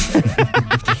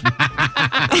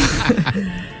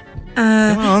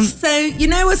on. So, you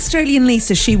know, Australian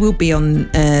Lisa, she will be on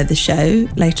the show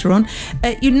later on.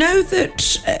 You know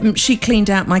that she cleaned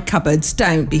out my cupboards.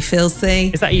 Don't be filthy.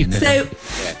 Is that you? So,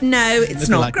 no, it's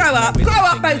not. Like grow up,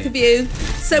 both of you.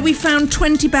 So we found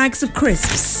 20 bags of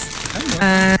crisps.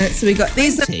 So we got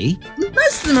these.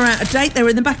 Most of them are out of date. They're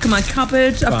in the back of my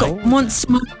cupboard. I've got Monster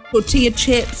tortilla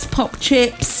chips, pop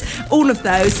chips, all of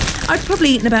those. I've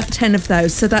probably eaten about 10 of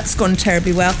those, so that's gone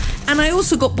terribly well. And I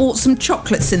also bought some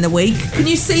chocolates in the week. Can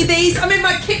you see these? I'm in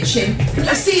my kitchen. Can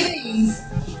you see these?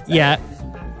 Yeah.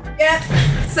 Yeah.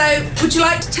 So, would you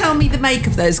like to tell me the make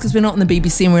of those? Because we're not on the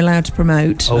BBC and we're allowed to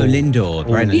promote. Oh, Lindor.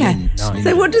 Yeah. Nice.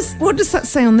 So, what does that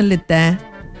say on the lid there?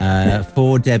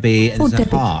 For Debbie, and there's a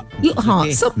heart. Little heart.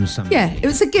 Yeah, it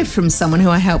was a gift from someone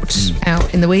who I helped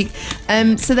out in the week.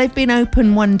 So they've been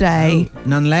open one day. Oh,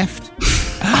 none left?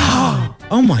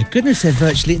 Oh my goodness,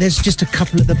 there's just a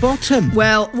couple at the bottom.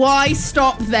 Well, why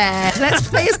stop there? Let's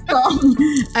play a song.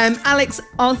 Alex,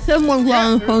 I'll send one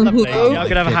round. I'm going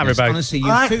to have a Haribo. Honestly,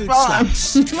 you food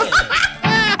sluts.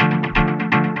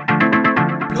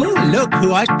 Oh, look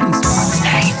who I can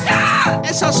see.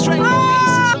 It's Australian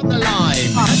Lisa's on the line.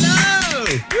 Hello.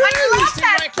 I love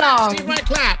that song. Steve Right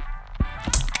Clap.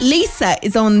 Lisa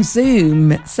is on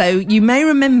Zoom. So you may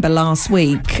remember last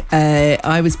week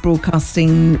I was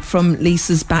broadcasting from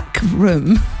Lisa's back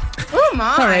room. Oh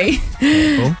my. Sorry.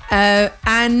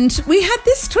 And we had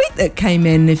this tweet that came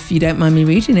in. If you don't mind me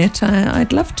reading it,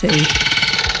 I'd love to.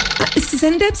 This is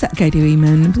NDebs at Gadio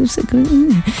email.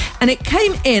 And it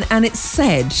came in and it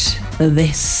said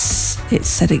this. It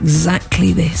said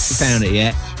exactly this. You found it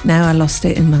yet? No, I lost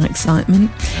it in my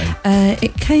excitement.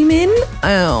 It came in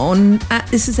on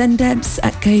this is NDebs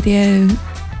at Gadio.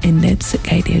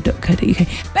 ndebs@gadio.co.uk.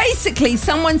 Basically,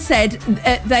 someone said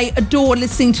they adore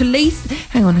listening to Lisa.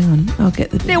 Hang on. I'll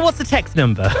get the... Neil, what's the text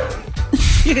number?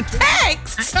 You can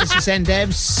text! This is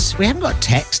NDebs. We haven't got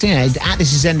text, you know. At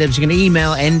This Is NDebs, you can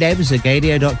email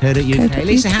ndebs@gadio.co.uk.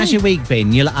 Lisa, how's your week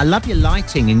been? I love your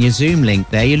lighting and your Zoom link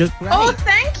there. You look great. Oh,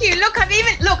 thank you. Look,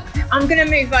 I'm going to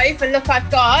move over. Look,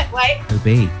 I've got, wait.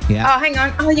 Yeah. Oh, hang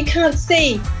on. Oh, you can't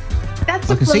see.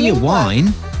 That's I can see your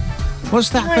wine. What's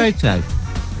that photo?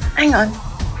 Hang on.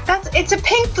 It's a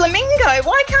pink flamingo.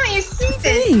 Why can't you see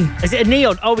this? Is it a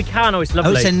neon? Oh, we can. Oh, it's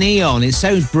lovely. Oh, it's a neon. It's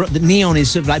so... the neon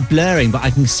is sort of like blurring, but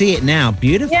I can see it now.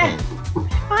 Beautiful. Yeah.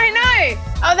 I know.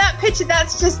 Oh, that picture,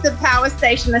 that's just the power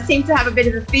station. I seem to have a bit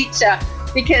of a feature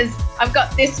because I've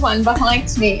got this one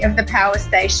behind me of the power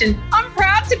station. I'm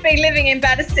proud to be living in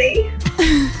Battersea.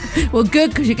 Well,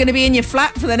 good, because you're going to be in your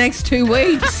flat for the next 2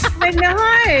 weeks. I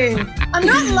know. I'm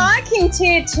not liking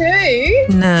tier 2.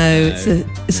 No,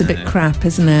 it's a bit crap,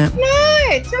 isn't it? No,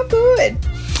 it's not good.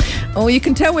 Oh, you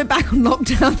can tell we're back on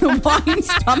lockdown. The wine's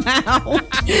come out.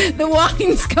 The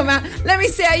wine's come out. Let me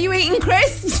see. Are you eating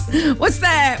crisps? What's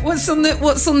there? What's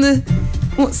the?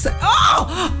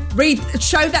 Oh!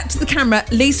 Show that to the camera.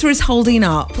 Lisa is holding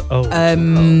up. Oh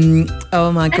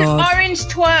my God. An orange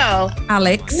twirl.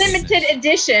 Alex. Limited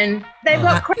edition. They've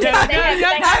got crisps. No.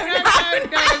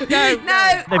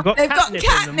 They've got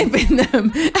catnip in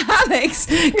them. Alex,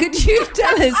 could you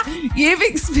tell us, you've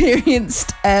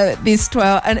experienced this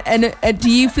twirl and do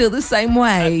you feel the same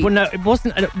way? Well, no, it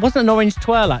wasn't an orange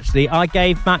twirl, actually. I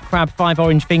gave Matt Crab 5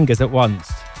 orange fingers at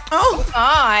once. Oh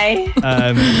my!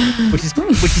 Which is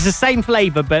the same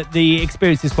flavour, but the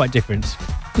experience is quite different.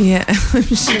 Yeah,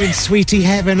 you're in sweetie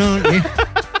heaven, aren't you?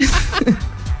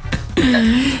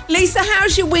 Lisa,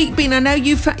 how's your week been? I know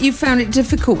you found it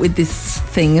difficult with this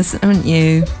thing, haven't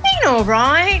you? It's been all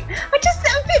right. I'm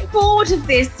a bit bored of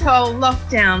this whole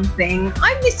lockdown thing.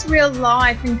 I miss real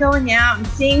life and going out and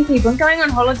seeing people and going on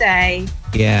holiday.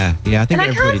 Yeah, I think everybody does. And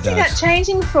I can't see that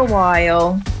changing for a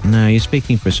while. No, you're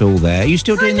speaking for us all there. Are you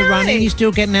still doing the running? You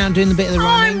still getting out and doing the bit of the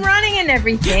running? I'm running and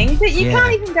everything, but you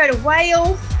can't even go to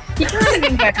Wales. You can't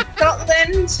even go to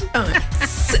Scotland.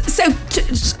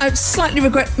 I slightly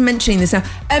regret mentioning this now.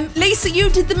 Lisa, you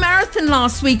did the marathon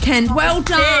last weekend. Well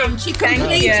done. She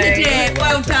completed it.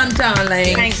 Well done,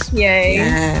 darling. Thank you.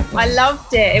 Yeah. I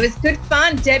loved it. It was good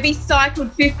fun. Debbie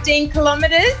cycled 15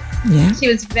 kilometres. Yeah. She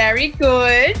was very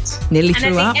good. Nearly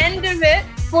threw up. And at the end of it,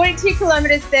 42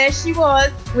 kilometres, there she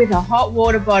was with a hot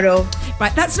water bottle.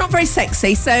 Right, that's not very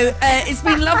sexy. So it's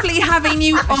been lovely having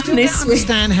you on this. I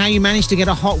understand how you managed to get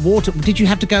a hot water. Did you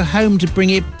have to go home to bring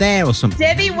it there or something?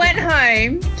 Debbie went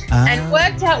home and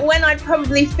worked out when I'd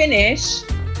probably finish,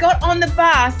 got on the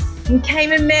bus and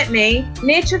came and met me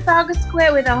near Trafalgar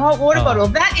Square with a hot water bottle.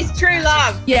 That is true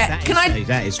love. Yeah,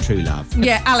 that is true love.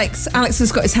 Yeah, Alex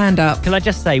has got his hand up. Can I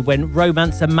just say, when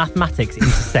romance and mathematics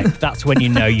intersect, that's when you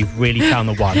know you've really found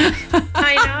the one.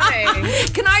 I know.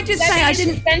 Can I just say, I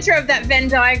didn't... Centre of that Venn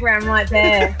diagram right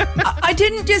there. I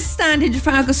didn't just stand in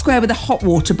Trafalgar Square with a hot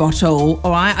water bottle,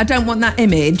 all right? I don't want that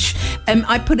image.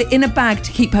 I put it in a bag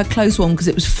to keep her clothes warm because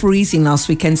it was freezing last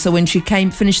weekend. So when she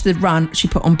finished the run, she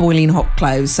put on boiling hot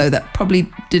clothes. So that probably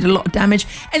did a lot of damage.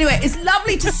 Anyway, it's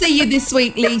lovely to see you this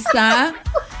week, Lisa.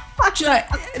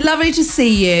 Lovely to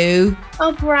see you.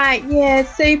 Oh, great. Yeah,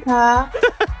 super.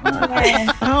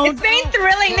 It's been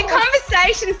thrilling. The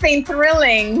conversation's been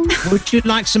thrilling. Would you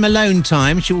like some alone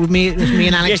time? Should me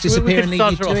and Alex disappear and leave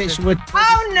you to it?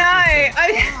 Oh, no.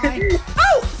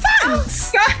 Oh,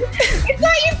 thanks. It's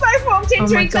like you both walked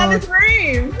into each other's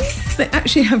room. They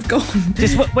actually have gone.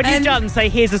 Just when you're done, say,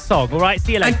 here's a song, all right?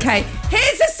 See you later. Okay,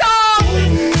 here's a song.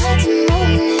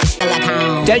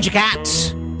 Doja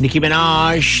Cat, Nicki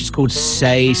Minaj. It's called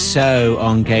Say So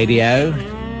on KDO.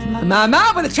 My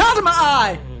mouth with a child in my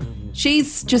eye.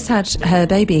 She's just had her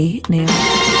baby, Neil.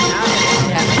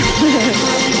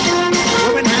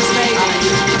 Woman has baby.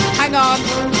 Hang on.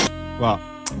 What?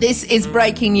 This is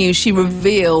breaking news. She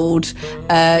revealed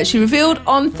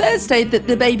on Thursday that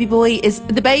the baby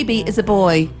is a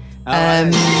boy.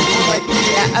 Okay.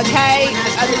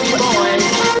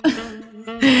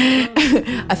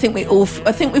 I think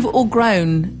we've all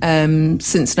grown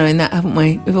since knowing that, haven't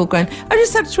we? We've all grown. I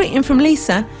just had a tweet in from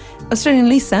Lisa, Australian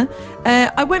Lisa.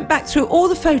 I went back through all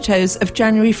the photos of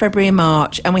January, February and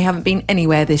March and we haven't been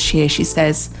anywhere this year, she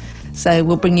says. So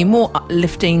we'll bring you more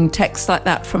uplifting texts like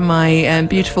that from my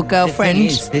beautiful girlfriend. The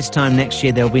thing is, this time next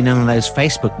year, there'll be none of those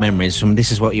Facebook memories from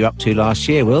This Is What You're Up To last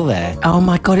year, will there? Oh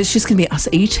my God, it's just going to be us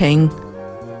eating.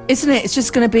 Isn't it? It's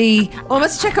just going to be... Oh, I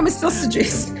must check on my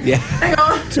sausages. Yeah. Hang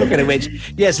on. Talking of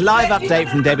which, yes, live update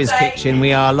from Debbie's kitchen.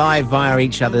 We are live via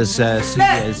each other's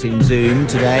studios in Zoom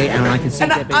today, and I can see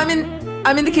Debbie.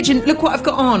 I'm in the kitchen. Look what I've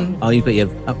got on. Oh, you've got your...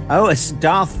 Oh, it's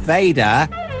Darth Vader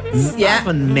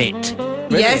oven mitt.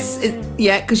 Brilliant.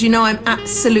 Yes, because you know I'm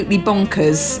absolutely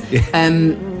bonkers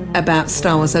about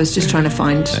Star Wars. I was just trying to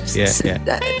find... I was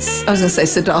going to say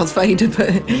Sir Darth Vader, but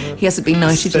he hasn't been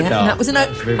knighted yet. And that was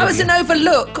an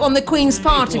overlook on the Queen's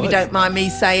part, if you don't mind me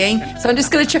saying. So I'm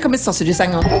just going to check on my sausages.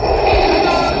 Hang on.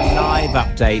 Live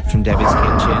update from Debbie's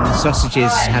kitchen. The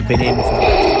sausages have been in for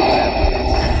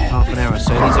half an hour or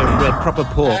so. These are proper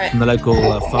pork from the local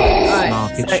farmers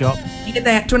market shop. You get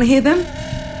that? Do you want to hear them?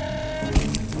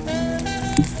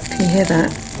 Can you hear that?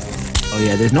 Oh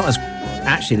yeah, there's not as...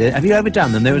 Actually, have you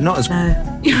overdone them? They were not as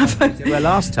good they were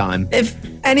last time. If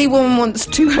anyone wants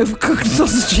 2 overcooked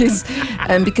sausages,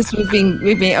 because we've been.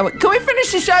 Can we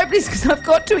finish the show, please? Because I've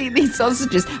got to eat these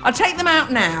sausages. I'll take them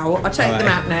out now. All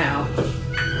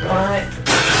right.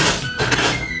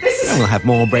 And we'll have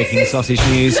more breaking sausage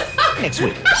news next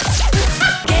week.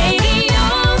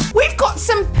 We've got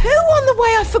some poo on the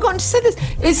way. I've forgotten to say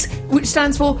this. Which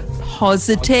stands for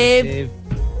positive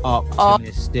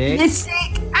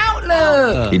optimistic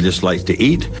outlook. He just likes to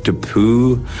eat, to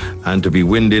poo, and to be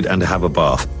winded and to have a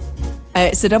bath.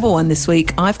 It's a double one this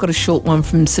week. I've got a short one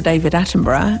from Sir David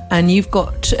Attenborough, and you've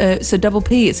got Sir Double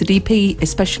P. It's a DP,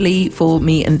 especially for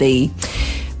me and thee.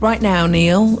 Right now,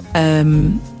 Neil,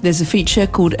 there's a feature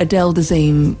called Adele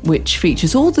Dazeem, which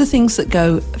features all the things that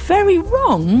go very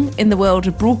wrong in the world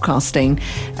of broadcasting.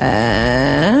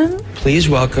 Please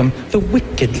welcome the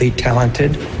wickedly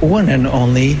talented one and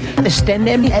only... Who?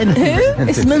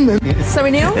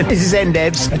 Sorry, Neil? This is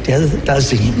Ndebs. Adele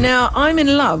Dazeem. Now, I'm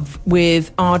in love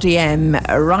with RDM,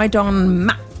 Rydon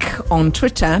Mac on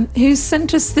Twitter, who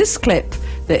sent us this clip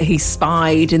that he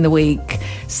spied in the week.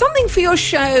 Something for your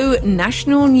show,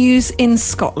 National News in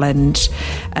Scotland.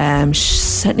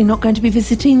 Certainly not going to be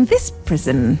visiting this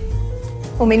prison.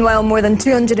 Well, meanwhile, more than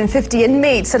 250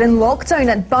 inmates are in lockdown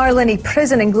at Barlinnie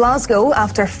Prison in Glasgow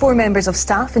after 4 members of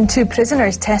staff and 2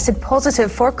 prisoners tested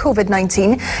positive for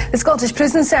COVID-19. The Scottish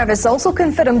Prison Service also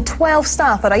confirmed 12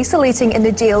 staff are isolating in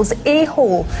the jail's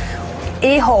A-Hall,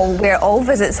 where all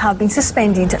visits have been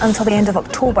suspended until the end of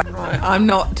October. I'm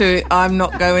not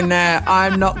going there.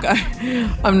 I'm not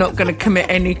going to commit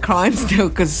any crimes still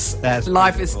because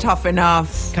life is tough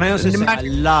enough. Can I also say I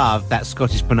love that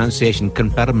Scottish pronunciation,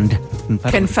 confirmed.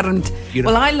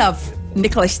 Well, I love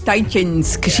Nicola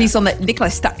Sturgeon's because she's on that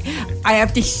I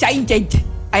have decided.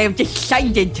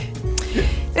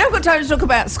 Now I've got time to talk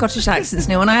about Scottish accents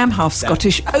now, and I am half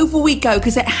Scottish. Over we go,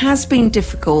 because it has been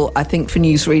difficult, I think, for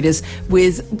newsreaders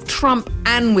with Trump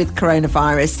and with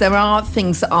coronavirus. There are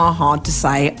things that are hard to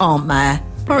say, aren't there?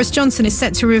 Boris Johnson is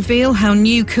set to reveal how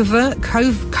new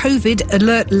COVID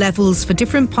alert levels for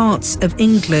different parts of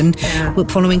England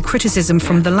following criticism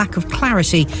from the lack of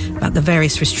clarity about the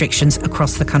various restrictions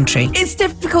across the country. It's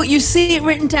difficult. You see it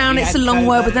written down. It's a long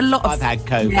word with a lot of... I've had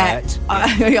COVID. Yeah,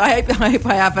 I hope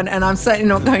I haven't, and I'm certainly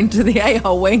not going to the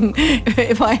A-hole wing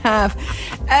if I have.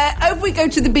 Over we go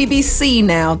to the BBC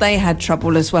now. They had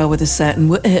trouble as well with a certain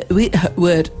word.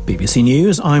 BBC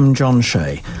News, I'm John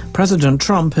Shea. President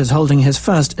Trump is holding his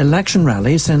first election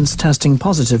rally since testing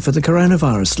positive for the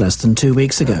coronavirus less than 2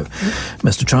 weeks ago.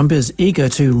 Mr. Trump is eager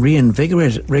to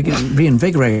reinvigorate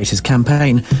his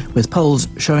campaign, with polls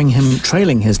showing him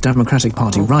trailing his Democratic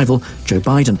Party rival, Joe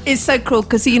Biden. It's so cruel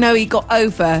because, you know, he got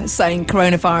over saying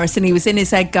coronavirus and he was in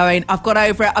his head going, I've got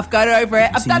over it, I've done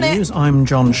it. I'm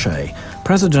John Shea.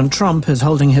 President Trump is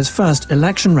holding his first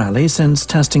election rally since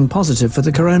testing positive for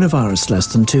the coronavirus less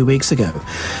than 2 weeks ago.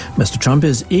 Mr. Trump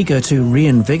is eager to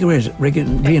reinvigorate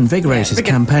his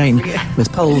campaign,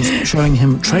 with polls showing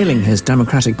him trailing his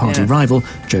Democratic Party rival,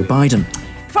 Joe Biden.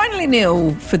 Finally,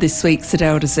 Neil, for this week's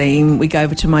Adele Dazeem, we go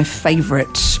over to my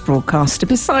favourite broadcaster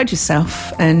beside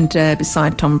yourself and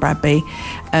beside Tom Bradby.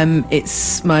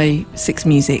 It's my Six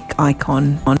Music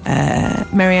icon,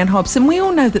 Marianne Hobson. We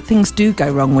all know that things do go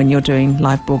wrong when you're doing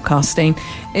live broadcasting,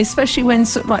 especially when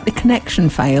sort of like the connection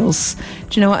fails.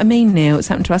 Do you know what I mean, Neil? It's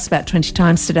happened to us about 20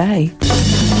 times today.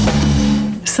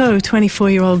 So,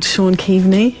 24-year-old Sean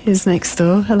Keaveney is next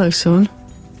door. Hello, Sean.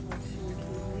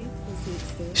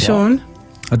 Sean?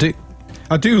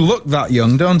 I do look that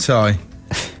young, don't I?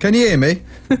 Can you hear me?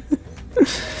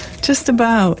 Just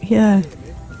about, yeah.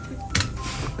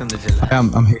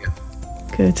 I'm here.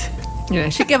 Good. Yeah,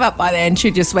 she gave up by then.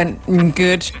 She just went,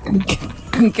 good.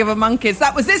 Couldn't give a monkeys.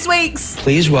 That was this week's.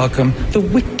 Please welcome the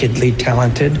wickedly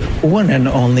talented one and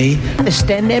only Who? It's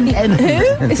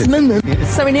Mumu.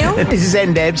 Sorry, Neil? This is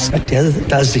Ndebs. Adele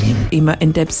Dazeem. Email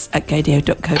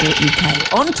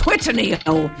ndebs@gadio.co.uk. On Twitter,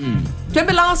 Neil.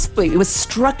 Remember last week we were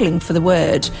struggling for the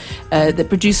word that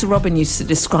producer Robin used to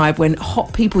describe when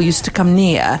hot people used to come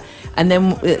near, and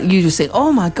then you just say,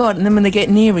 oh my God, and then when they get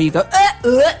nearer you go,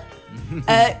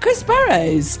 Chris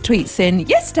Burrows tweets in,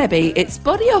 yes, Debbie, it's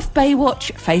body off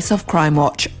Baywatch, face off Crime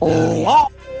Watch. Oh.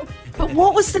 But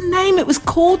what was the name? It was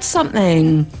called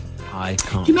something. I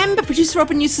can't. Do you remember producer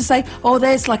Robin used to say, oh,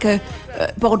 there's like a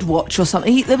bod watch or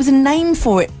something? There was a name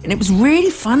for it, and it was really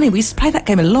funny. We used to play that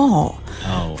game a lot.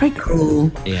 Oh. Very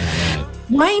cool. Yeah.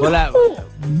 Wayne. Well,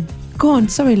 go on,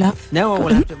 sorry, love. No,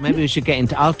 we'll have to, maybe we should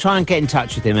I'll try and get in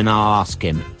touch with him and I'll ask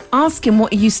him. Ask him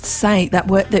what he used to say. That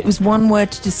was one word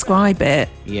to describe it.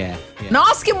 Yeah. And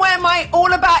ask him where my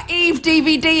All About Eve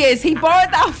DVD is. He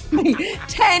borrowed that from me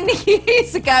 10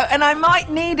 years ago, and I might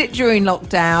need it during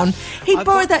lockdown. He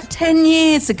borrowed that 10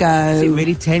 years ago. Is it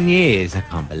really 10 years? I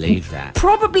can't believe that.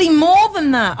 Probably more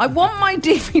than that. I want my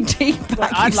DVD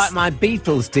back. I'd like my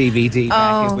Beatles DVD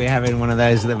back if we're having one of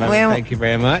those at the moment. Thank you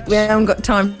very much. We haven't got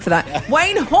time for that.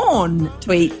 Wayne Horn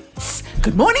tweets,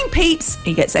 good morning, peeps.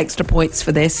 He gets extra points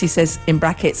for this. He says, in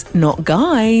brackets, not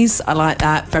guys. I like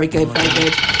that. Very good, very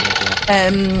good.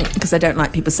 Because I don't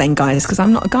like people saying guys, because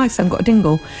I'm not a guy, so I've got a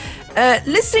dingle.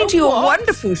 Listening to your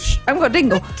wonderful... I've got a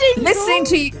dingle. Listening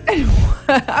to you...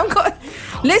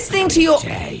 Listening to your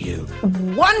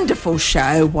wonderful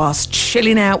show whilst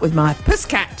chilling out with my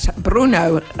pussycat,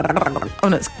 Bruno. Oh,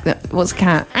 no, what's a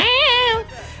cat?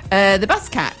 The bus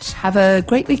cat. Have a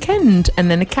great weekend.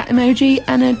 And then a cat emoji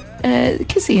and a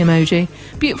kissy emoji.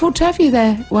 Beautiful to have you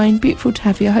there, Wayne. Beautiful to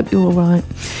have you. I hope you're all right.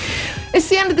 It's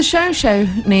the end of the show,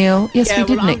 Neil. Yes, we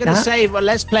did nick that. I'm going to say,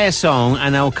 let's play a song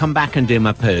and I'll come back and do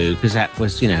my poo, because that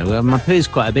was, my poo's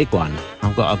quite a big one.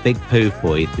 I've got a big poo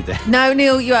for you today. No,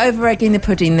 Neil, you're over-egging the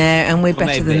pudding there, and we're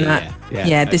better than that.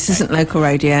 Yeah, this isn't local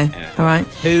radio. Yeah. All right.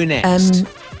 Who next?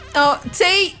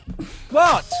 T.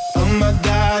 What?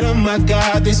 Oh my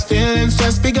God, these feelings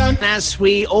just begun. As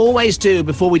we always do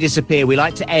before we disappear, we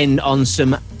like to end on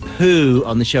some poo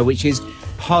on the show, which is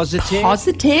positive.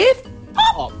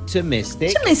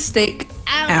 Optimistic.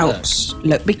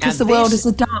 Outlook, because the world is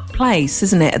a dark place,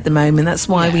 isn't it, at the moment? That's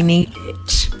why we need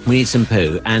it. We need some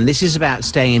poo. And this is about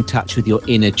staying in touch with your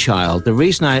inner child. The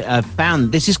reason I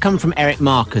found this has come from Eric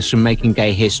Marcus from Making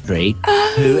Gay History,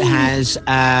 who has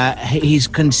he's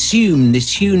consumed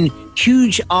this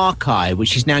huge archive,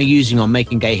 which he's now using on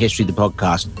Making Gay History, the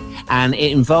podcast. And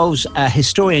it involves a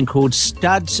historian called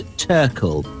Studs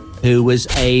Terkel, who was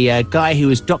a guy who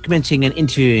was documenting and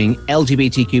interviewing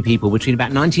LGBTQ people between about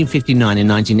 1959 and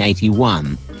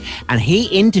 1981. And he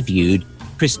interviewed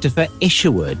Christopher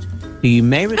Isherwood, who you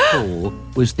may recall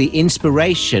was the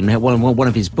inspiration, one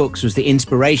of his books was the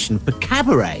inspiration for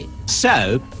Cabaret.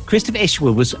 So, Christopher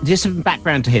Isherwood was, just some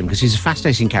background to him, because he's a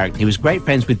fascinating character. He was great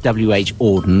friends with W.H.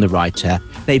 Auden, the writer.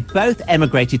 They both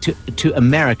emigrated to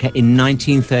America in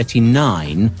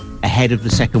 1939, ahead of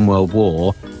the Second World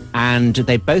War. And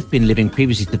they've both been living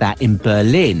previously to that in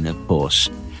Berlin, of course.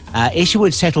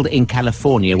 Isherwood settled in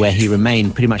California, where he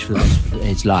remained pretty much for the rest of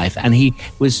his life. And he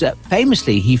was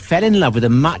famously, he fell in love with a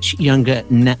much younger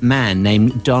man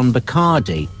named Don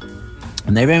Bacardi.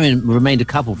 And they remained a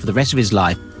couple for the rest of his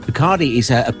life. Bacardi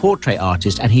is a portrait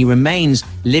artist, and he remains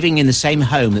living in the same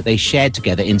home that they shared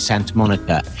together in Santa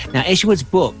Monica. Now, Isherwood's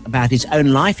book about his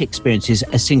own life experiences,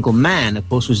 A Single Man, of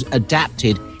course, was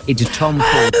adapted into Tom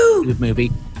Ford's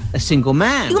movie, A Single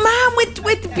Man.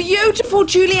 With beautiful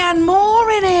Julianne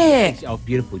Moore in it. Oh,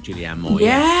 beautiful Julianne Moore.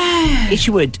 Yeah.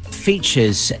 Isherwood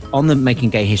features on the Making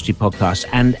Gay History podcast,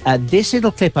 and this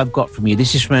little clip I've got from you,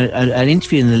 this is from an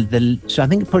interview in so I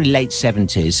think probably late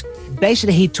 70s.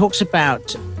 Basically, he talks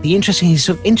about the interesting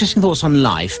thoughts on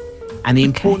life and the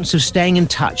importance of staying in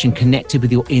touch and connected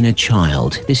with your inner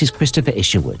child. This is Christopher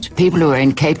Isherwood. People who are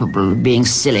incapable of being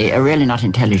silly are really not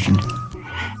intelligent.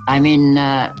 I mean,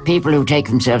 people who take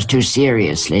themselves too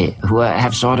seriously, who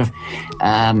have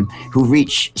who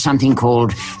reach something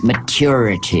called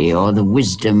maturity or the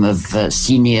wisdom of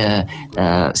senior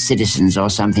citizens or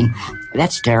something,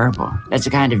 that's terrible. That's a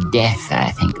kind of death,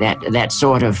 I think. That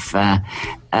sort of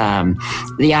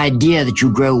the idea that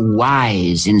you grow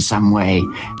wise in some way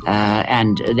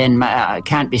and then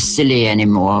can't be silly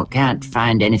anymore, can't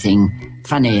find anything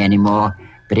funny anymore.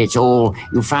 But it's all,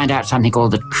 you'll find out something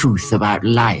called the truth about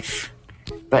life.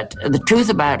 But the truth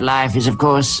about life is, of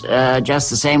course, just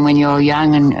the same when you're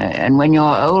young and when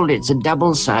you're old. It's a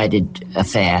double-sided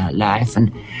affair, life.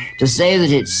 And to say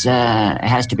that it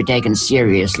has to be taken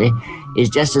seriously is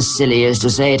just as silly as to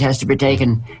say it has to be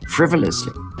taken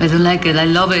frivolously. I don't like it. I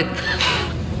love it.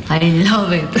 I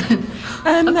love it.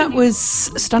 That was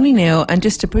stunning, Neil. And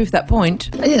just to prove that point...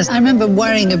 Yes, I remember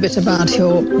worrying a bit about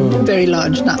your very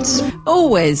large nuts.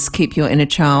 Always keep your inner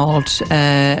child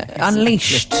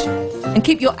unleashed. And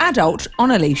keep your adult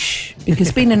on a leash.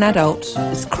 Because being an adult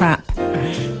is crap.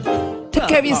 Take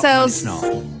care of yourselves. It's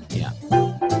not. Yeah.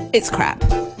 It's crap.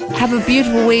 Have a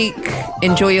beautiful week.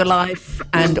 Enjoy your life.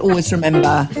 And always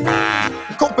remember...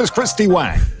 Corpus Christi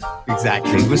Wang.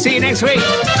 Exactly. We'll see you next week.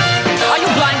 Are you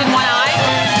blind in one eye?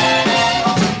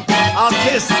 I'll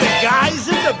kiss the guys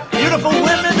and the beautiful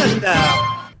women and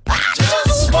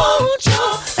Just want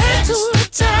your hand to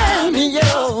return me,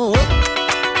 yo.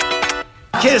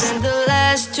 Kiss. The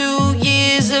last 2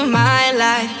 years of my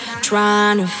life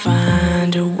trying to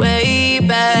find a way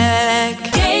back.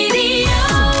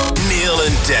 KDO. Neil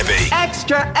and Debbie.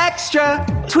 Extra, extra.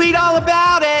 Tweet all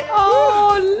about it.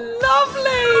 Oh,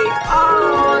 lovely.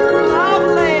 Oh,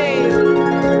 lovely.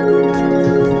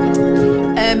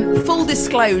 Full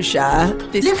disclosure,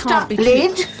 this Lift can't up be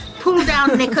lid, pull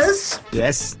down knickers.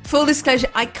 Yes. Full disclosure,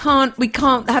 we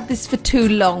can't have this for too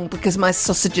long because my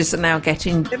sausages are now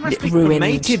getting They must be ruined.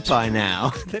 cremated by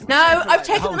now. No, I've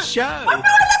taken the whole them. show. Oh, no, I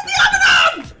left the oven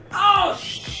on! Oh,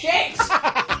 shit!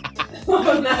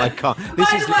 Oh, no. I can't. This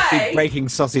By is the way, literally breaking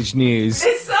sausage news.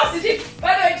 This sausage.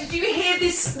 By the way, did you hear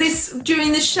this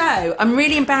during the show? I'm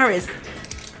really embarrassed.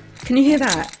 Can you hear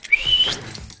that?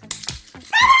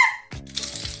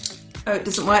 Oh, it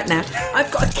doesn't work now.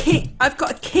 I've got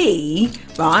a key,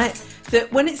 right?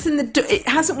 That when it's in it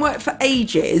hasn't worked for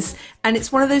ages, and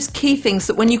it's one of those key things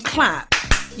that when you clap,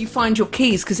 you find your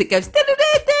keys because it goes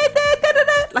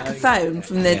da-da-da-da-da-da-da, like a phone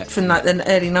from like the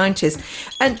early 90s,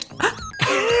 and.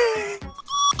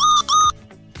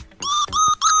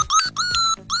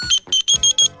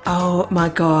 Oh my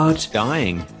God!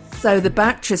 Dying. So the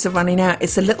batteries are running out.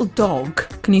 It's a little dog.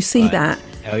 Can you see that?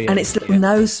 Oh, yeah. And its little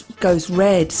nose goes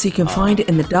red, so you can find it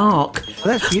in the dark. Oh,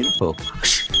 that's beautiful.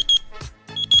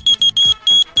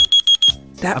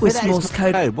 That was Morse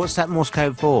code. What's that Morse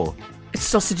code for? Its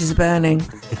sausages are burning.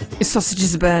 Its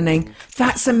sausages are burning.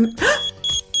 That's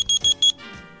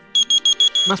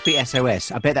Must be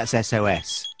SOS. I bet that's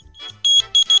SOS.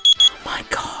 Oh my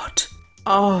God.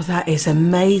 Oh, that is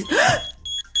amazing.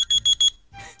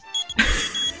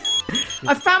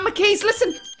 I found my keys.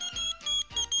 Listen.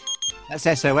 That's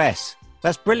SOS.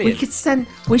 That's brilliant.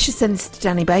 We should send this to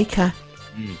Danny Baker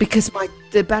because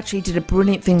the battery did a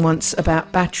brilliant thing once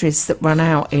about batteries that run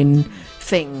out in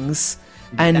things.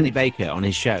 And Danny Baker on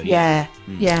his show. Yeah.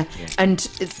 And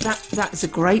that's a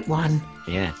great one.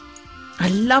 Yeah. I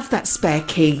love that spare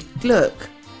key. Look,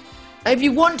 if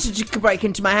you wanted to break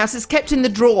into my house, it's kept in the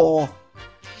drawer.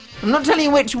 I'm not telling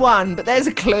you which one, but there's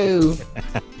a clue.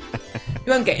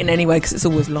 You won't get in anyway because it's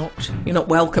always locked. You're not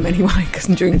welcome anyway because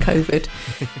I'm during COVID.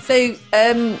 So,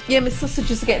 my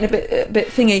sausages are getting a bit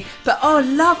thingy. But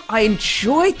I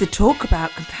enjoyed the talk about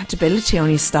compatibility on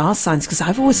your star signs because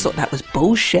I've always thought that was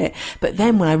bullshit. But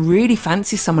then when I really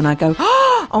fancy someone, I go,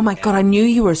 oh my God, I knew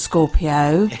you were a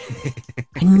Scorpio.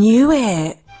 I knew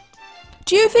it.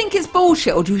 Do you think it's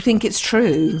bullshit or do you think it's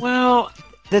true? Well,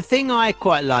 the thing I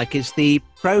quite like is the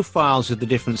profiles of the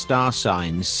different star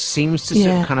signs seems to sort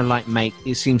of kind of like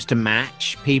it seems to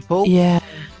match people. Yeah.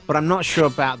 But I'm not sure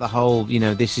about the whole,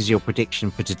 this is your prediction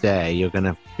for today. You're going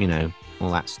to, all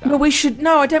that stuff. Well,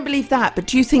 no, I don't believe that. But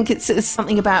do you think it's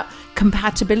something about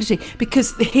compatibility?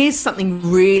 Because here's something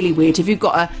really weird. If you've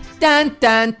got a dun,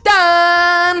 dun,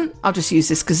 dun, I'll just use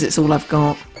this because it's all I've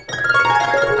got.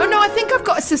 Oh, no, I think I've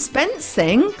got a suspense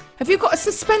thing. Have you got a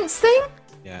suspense thing?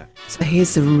 Yeah. So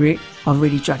here's I'll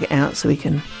really drag it out so we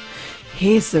can...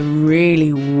 Here's the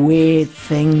really weird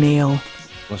thing, Neil.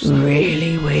 What's that?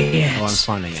 Really weird. Oh, I'm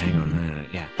finding it. Hang on.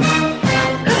 Yeah.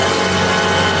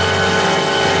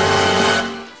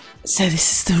 So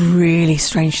this is the really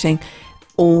strange thing.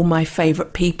 All my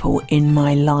favourite people in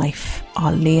my life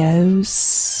are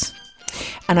Leos.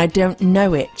 And I don't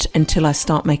know it until I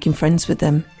start making friends with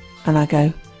them. And I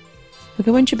go,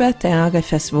 when's your birthday? And I'll go,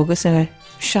 1st of August. And I go,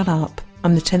 shut up.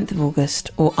 I'm the 10th of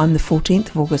August, or I'm the 14th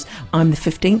of August, I'm the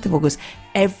 15th of August.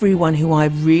 Everyone who I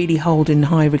really hold in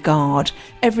high regard,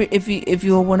 if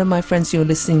you're one of my friends and you're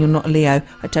listening, you're not a Leo,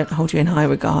 I don't hold you in high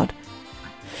regard.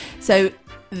 So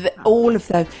All of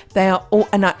them, they are all,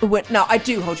 and I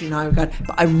do hold you in high regard,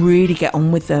 but I really get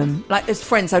on with them. Like, as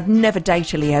friends, I'd never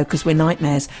date a Leo because we're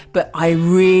nightmares, but I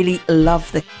really love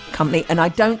the company, and I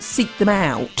don't seek them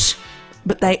out.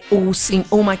 But they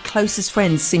all my closest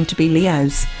friends seem to be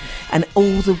Leos, and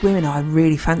all the women I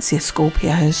really fancy are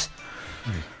Scorpios.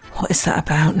 What is that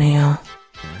about, Neil?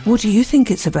 What do you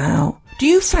think it's about? Do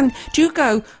you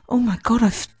go, oh my God,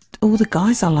 all the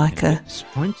guys I like are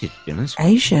disappointed, to be honest.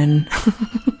 Asian.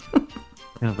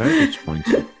 Yeah, very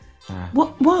disappointed.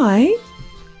 What? Why?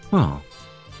 Well,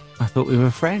 I thought we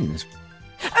were friends.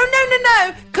 Oh,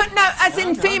 no, as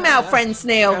in female friends,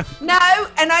 Neil. No,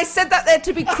 and I said that there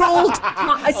to be cruel.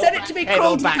 I said it to be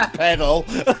cruel. Pedal.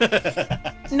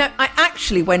 No, I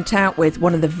actually went out with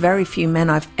one of the very few men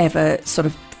I've ever sort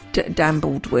of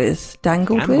dangled with.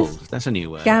 That's a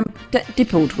new word.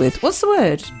 Dippled with. What's the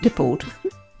word? Dippled.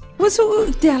 What's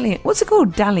it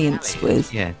called? Dalliance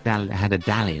with. Yeah, had a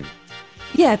dalliance.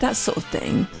 Yeah, that sort of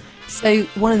thing. So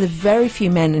one of the very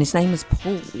few men, and his name was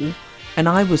Paul, and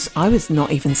I was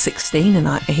not even 16, and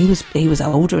he was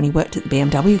older, and he worked at the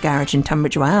BMW garage in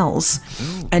Tunbridge Wells.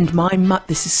 Ooh. And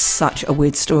this is such a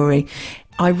weird story.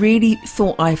 I really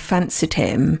thought I fancied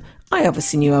him. I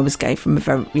obviously knew I was gay from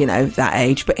that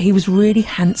age, but he was really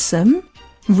handsome.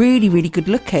 Really, really good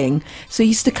looking. So he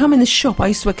used to come in the shop. I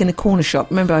used to work in a corner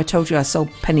shop. Remember I told you I sold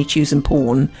penny chews and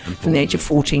porn from the age of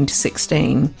 14 to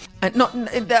 16.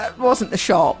 That wasn't the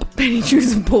shop, penny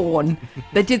chews and porn.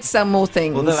 They did sell more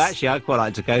things. Although actually I'd quite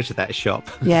like to go to that shop.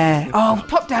 Yeah. Oh,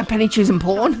 pop down penny chews and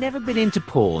porn. I've never been into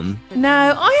porn.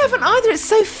 No, I haven't either. It's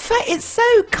so it's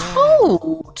so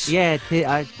cold. Yeah.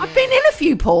 I've been in a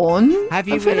few porn. Have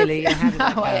you really? No,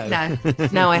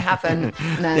 I haven't.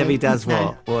 No. Debbie does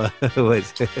what?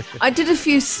 I did a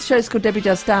few shows called Debbie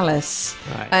Does Dallas.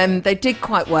 Right. They did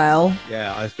quite well.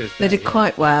 Yeah, I was going to say. They did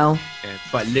quite well. Yeah,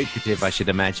 quite lucrative, I should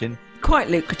imagine. Quite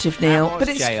lucrative, Neil. But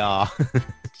it's JR.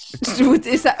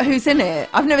 Is that who's in it?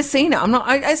 I've never seen it. I don't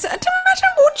imagine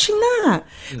watching that.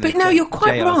 But no, you're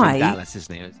quite JR's right. In Dallas,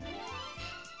 isn't he?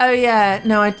 Oh yeah,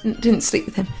 no, I didn't sleep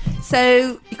with him.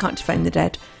 So you can't defame the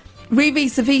dead.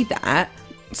 Vis-a-vis that.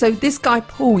 So this guy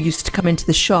Paul used to come into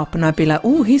the shop, and I'd be like,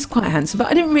 "Oh, he's quite handsome," but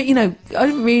I didn't really.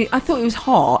 I thought he was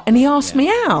hot, and he asked me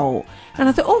out, and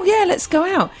I thought, "Oh yeah, let's go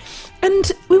out."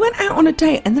 And we went out on a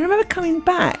date, and then I remember coming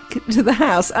back to the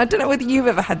house. I don't know whether you've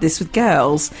ever had this with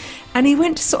girls, and he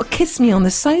went to sort of kiss me on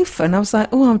the sofa, and I was like,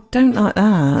 "Oh, I don't like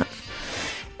that."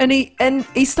 And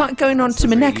he started going on to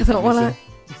my neck. I thought, well, and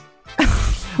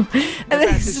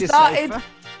then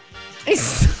he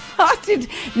started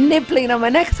nibbling on my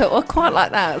neck. I thought, well, I quite like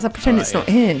that. So I pretend it's not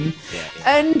him. Yeah.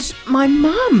 And my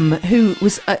mum, who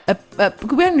was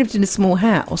we only lived in a small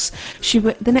house,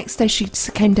 the next day she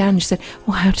came down and she said,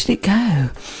 well, how did it go?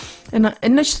 And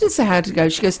no, she didn't say how did it go.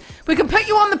 She goes, we can put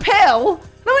you on the pill.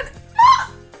 And I went,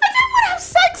 what? I don't want to have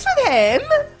sex with him.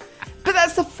 But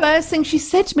that's the first thing she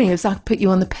said to me, was I put you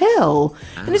on the pill.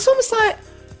 And it's almost like,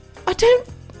 I don't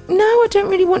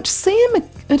really want to see him.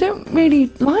 I don't really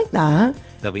like that.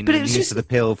 There'll be no use of the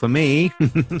pill for me.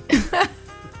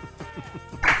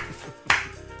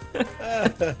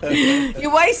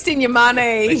 You're wasting your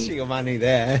money. Wasting your money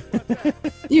there.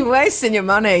 You're wasting your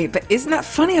money. But isn't that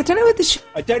funny? I don't know whether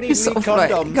I don't even need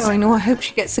condoms. Going, oh, I hope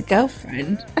she gets a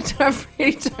girlfriend. I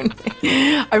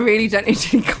really don't need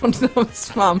any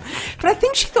condoms, Mum. But I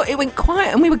think she thought it went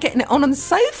quiet and we were getting it on the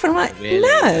sofa. I'm like,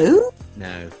 really?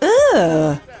 No.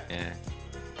 Ugh.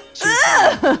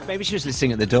 Yeah. Maybe she was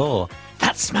listening at the door.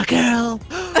 That's my girl.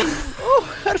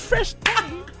 Oh, her fresh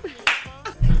time.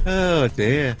 Oh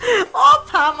dear. Oh,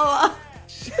 Pamela.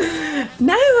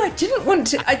 No, I didn't want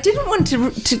to. I didn't want to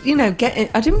get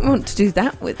it. I didn't want to do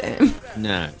that with him.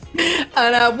 No.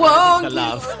 And I won't. For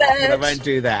love, but I won't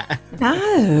do that.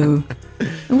 No,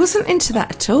 I wasn't into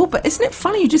that at all. But isn't it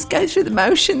funny? You just go through the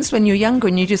motions when you're younger,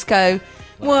 and you just go,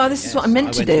 "Well, this is what I'm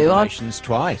meant to do." I went through the motions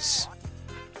twice.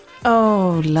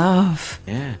 Oh, love.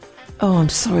 Yeah. Oh, I'm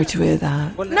sorry to hear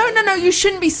that. Well, no, you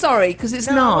shouldn't be sorry, because it's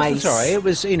nice. I wasn't sorry. It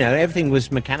was, everything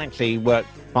was mechanically worked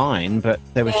fine, but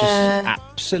there was just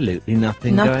absolutely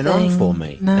nothing going on for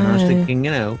me. No. And I was thinking,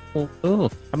 I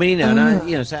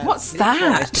mean, so what's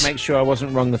that? To make sure I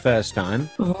wasn't wrong the first time.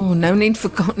 Oh, no need for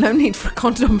a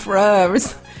condom for her.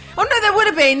 Oh no, there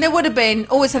would have been.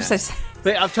 Always have so.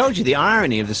 But I've told you the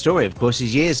irony of the story, of course,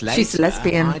 is years later. She's a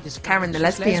lesbian. Karen the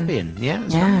lesbian. Yeah.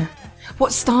 Yeah.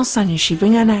 What star sign is she?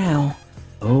 Ring her now.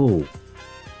 Oh,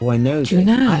 I know. Do you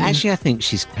know? I think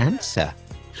she's Cancer.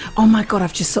 Oh my God!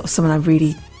 I've just thought of someone I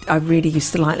really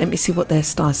used to like. Let me see what their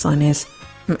star sign is.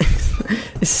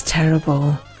 This is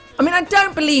terrible. I mean, I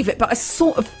don't believe it, but I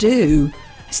sort of do.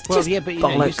 Well, yeah, but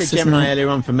you said Gemini earlier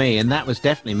on for me, and that was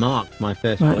definitely Mark, my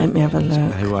first. Right, let me have a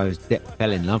look. Who I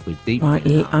fell in love with deeply.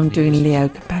 Right, I'm doing Leo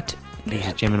compared. He was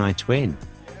a Gemini twin.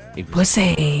 Was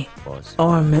he? Was.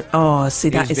 That's He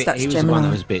Gemini. was the one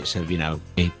that was a bit sort of,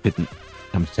 he couldn't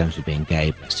come to terms with being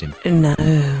gay, bless him. No.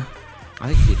 I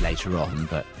think he did later on,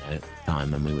 but at the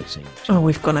time when we were seeing. Oh,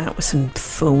 we've gone out with some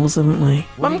fools, haven't we?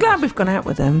 Well, I'm glad we've gone out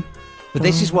with them. But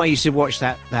this is why you should watch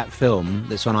that film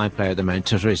that's on iPlayer at the moment,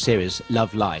 Totoro series,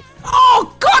 Love Life.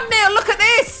 Oh, God, Neil, look at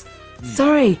this!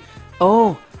 Sorry.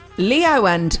 Oh, Leo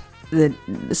and the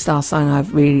star sign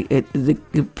I've really...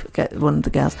 one of the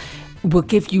girls will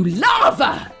give you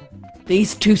lava!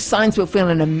 These two signs will feel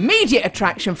an immediate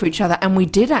attraction for each other, and we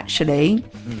did, actually.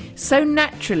 So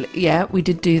naturally... Yeah, we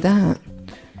did do that.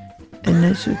 And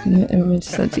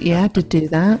yeah, I did do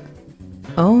that.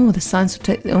 Oh, the signs will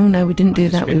take... Oh, no, we didn't do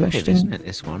that. We rushed in. Isn't it,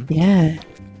 this one? Yeah.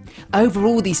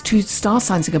 Overall, these two star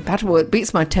signs are compatible. It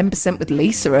beats my 10% with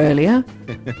Lisa earlier.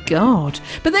 God.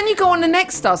 But then you go on the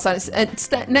next star sign,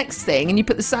 next thing, and you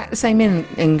put the same in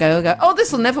and go, oh,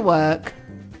 this will never work.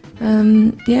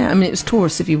 Yeah, I mean, it was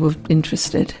Taurus if you were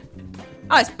interested.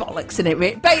 Oh, it's bollocks, isn't it,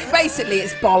 Rick? Basically,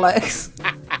 it's bollocks.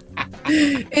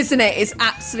 Isn't it? It's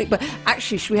absolute... But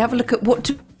actually, should we have a look at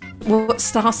what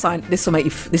star sign? This will make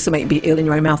you be ill in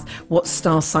your own mouth. What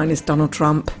star sign is Donald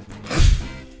Trump?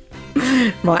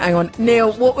 Right, hang on,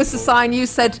 Neil. What was the sign you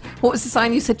said? What was the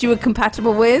sign you said you were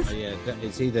compatible with? Oh, yeah,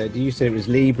 it's either. You said it was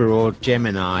Libra or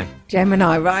Gemini.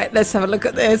 Gemini, right? Let's have a look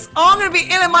at this. Oh, I'm going to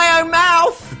be ill in my own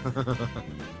mouth.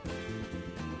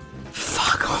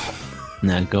 Fuck off.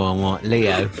 No, go on. What?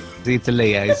 Leo? It's the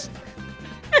Leos.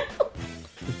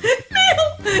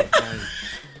 Neil.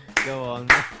 Go on.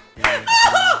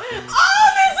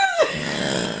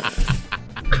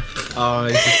 Oh,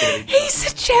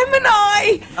 he's a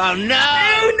Gemini. Oh, no.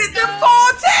 June the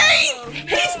 14th.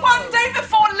 He's one day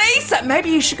before Lisa. Maybe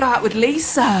you should go out with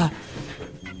Lisa.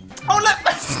 Oh, look.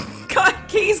 God,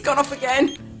 key's gone off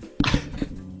again.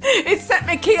 It set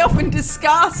my key off in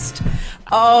disgust.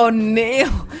 Oh,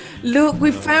 Neil. Look,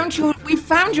 we found your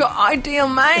ideal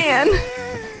man.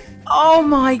 Oh,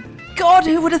 my God.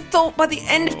 Who would have thought by the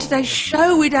end of today's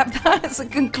show we'd have that as a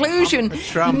conclusion?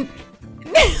 Trump.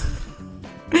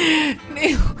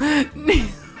 Neil.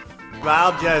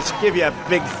 I'll just give you a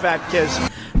big fat kiss.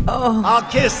 Oh. I'll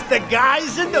kiss the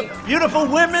guys and the beautiful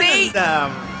women. See?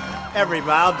 And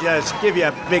everybody. I'll just give you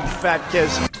a big fat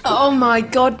kiss. Oh my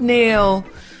God, Neil.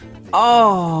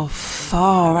 Oh,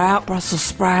 far out, Brussels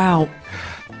sprout.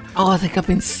 Oh, I think I've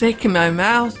been sick in my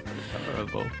mouth.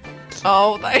 Horrible.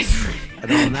 Oh, that's...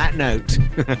 And on that note.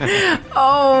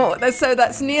 So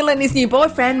that's Neil and his new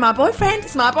boyfriend. My boyfriend.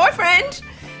 It's my boyfriend.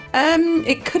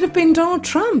 It could have been Donald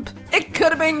Trump. It could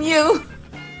have been you.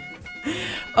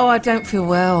 Oh, I don't feel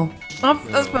well.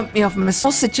 That's bumped me off my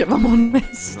sausage, if I'm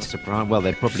honest. Not surprised. Well,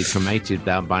 they're probably cremated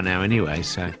down by now anyway,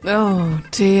 so. Oh,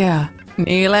 dear.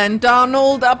 Neil and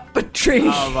Donald up a tree.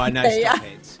 Oh, right, no, stop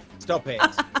it. Stop it.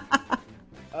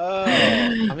 Oh,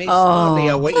 I mean, it's hardly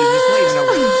a wank. He's not even a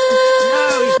wank.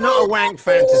 No, he's not a wank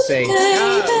fantasy.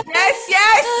 No.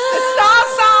 Yes, the star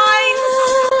signs.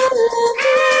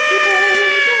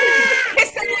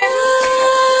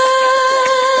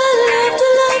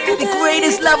 The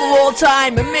greatest love of all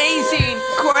time. Amazing.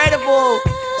 Incredible.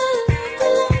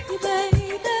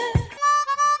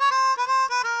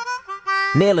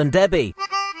 Neil and Debbie.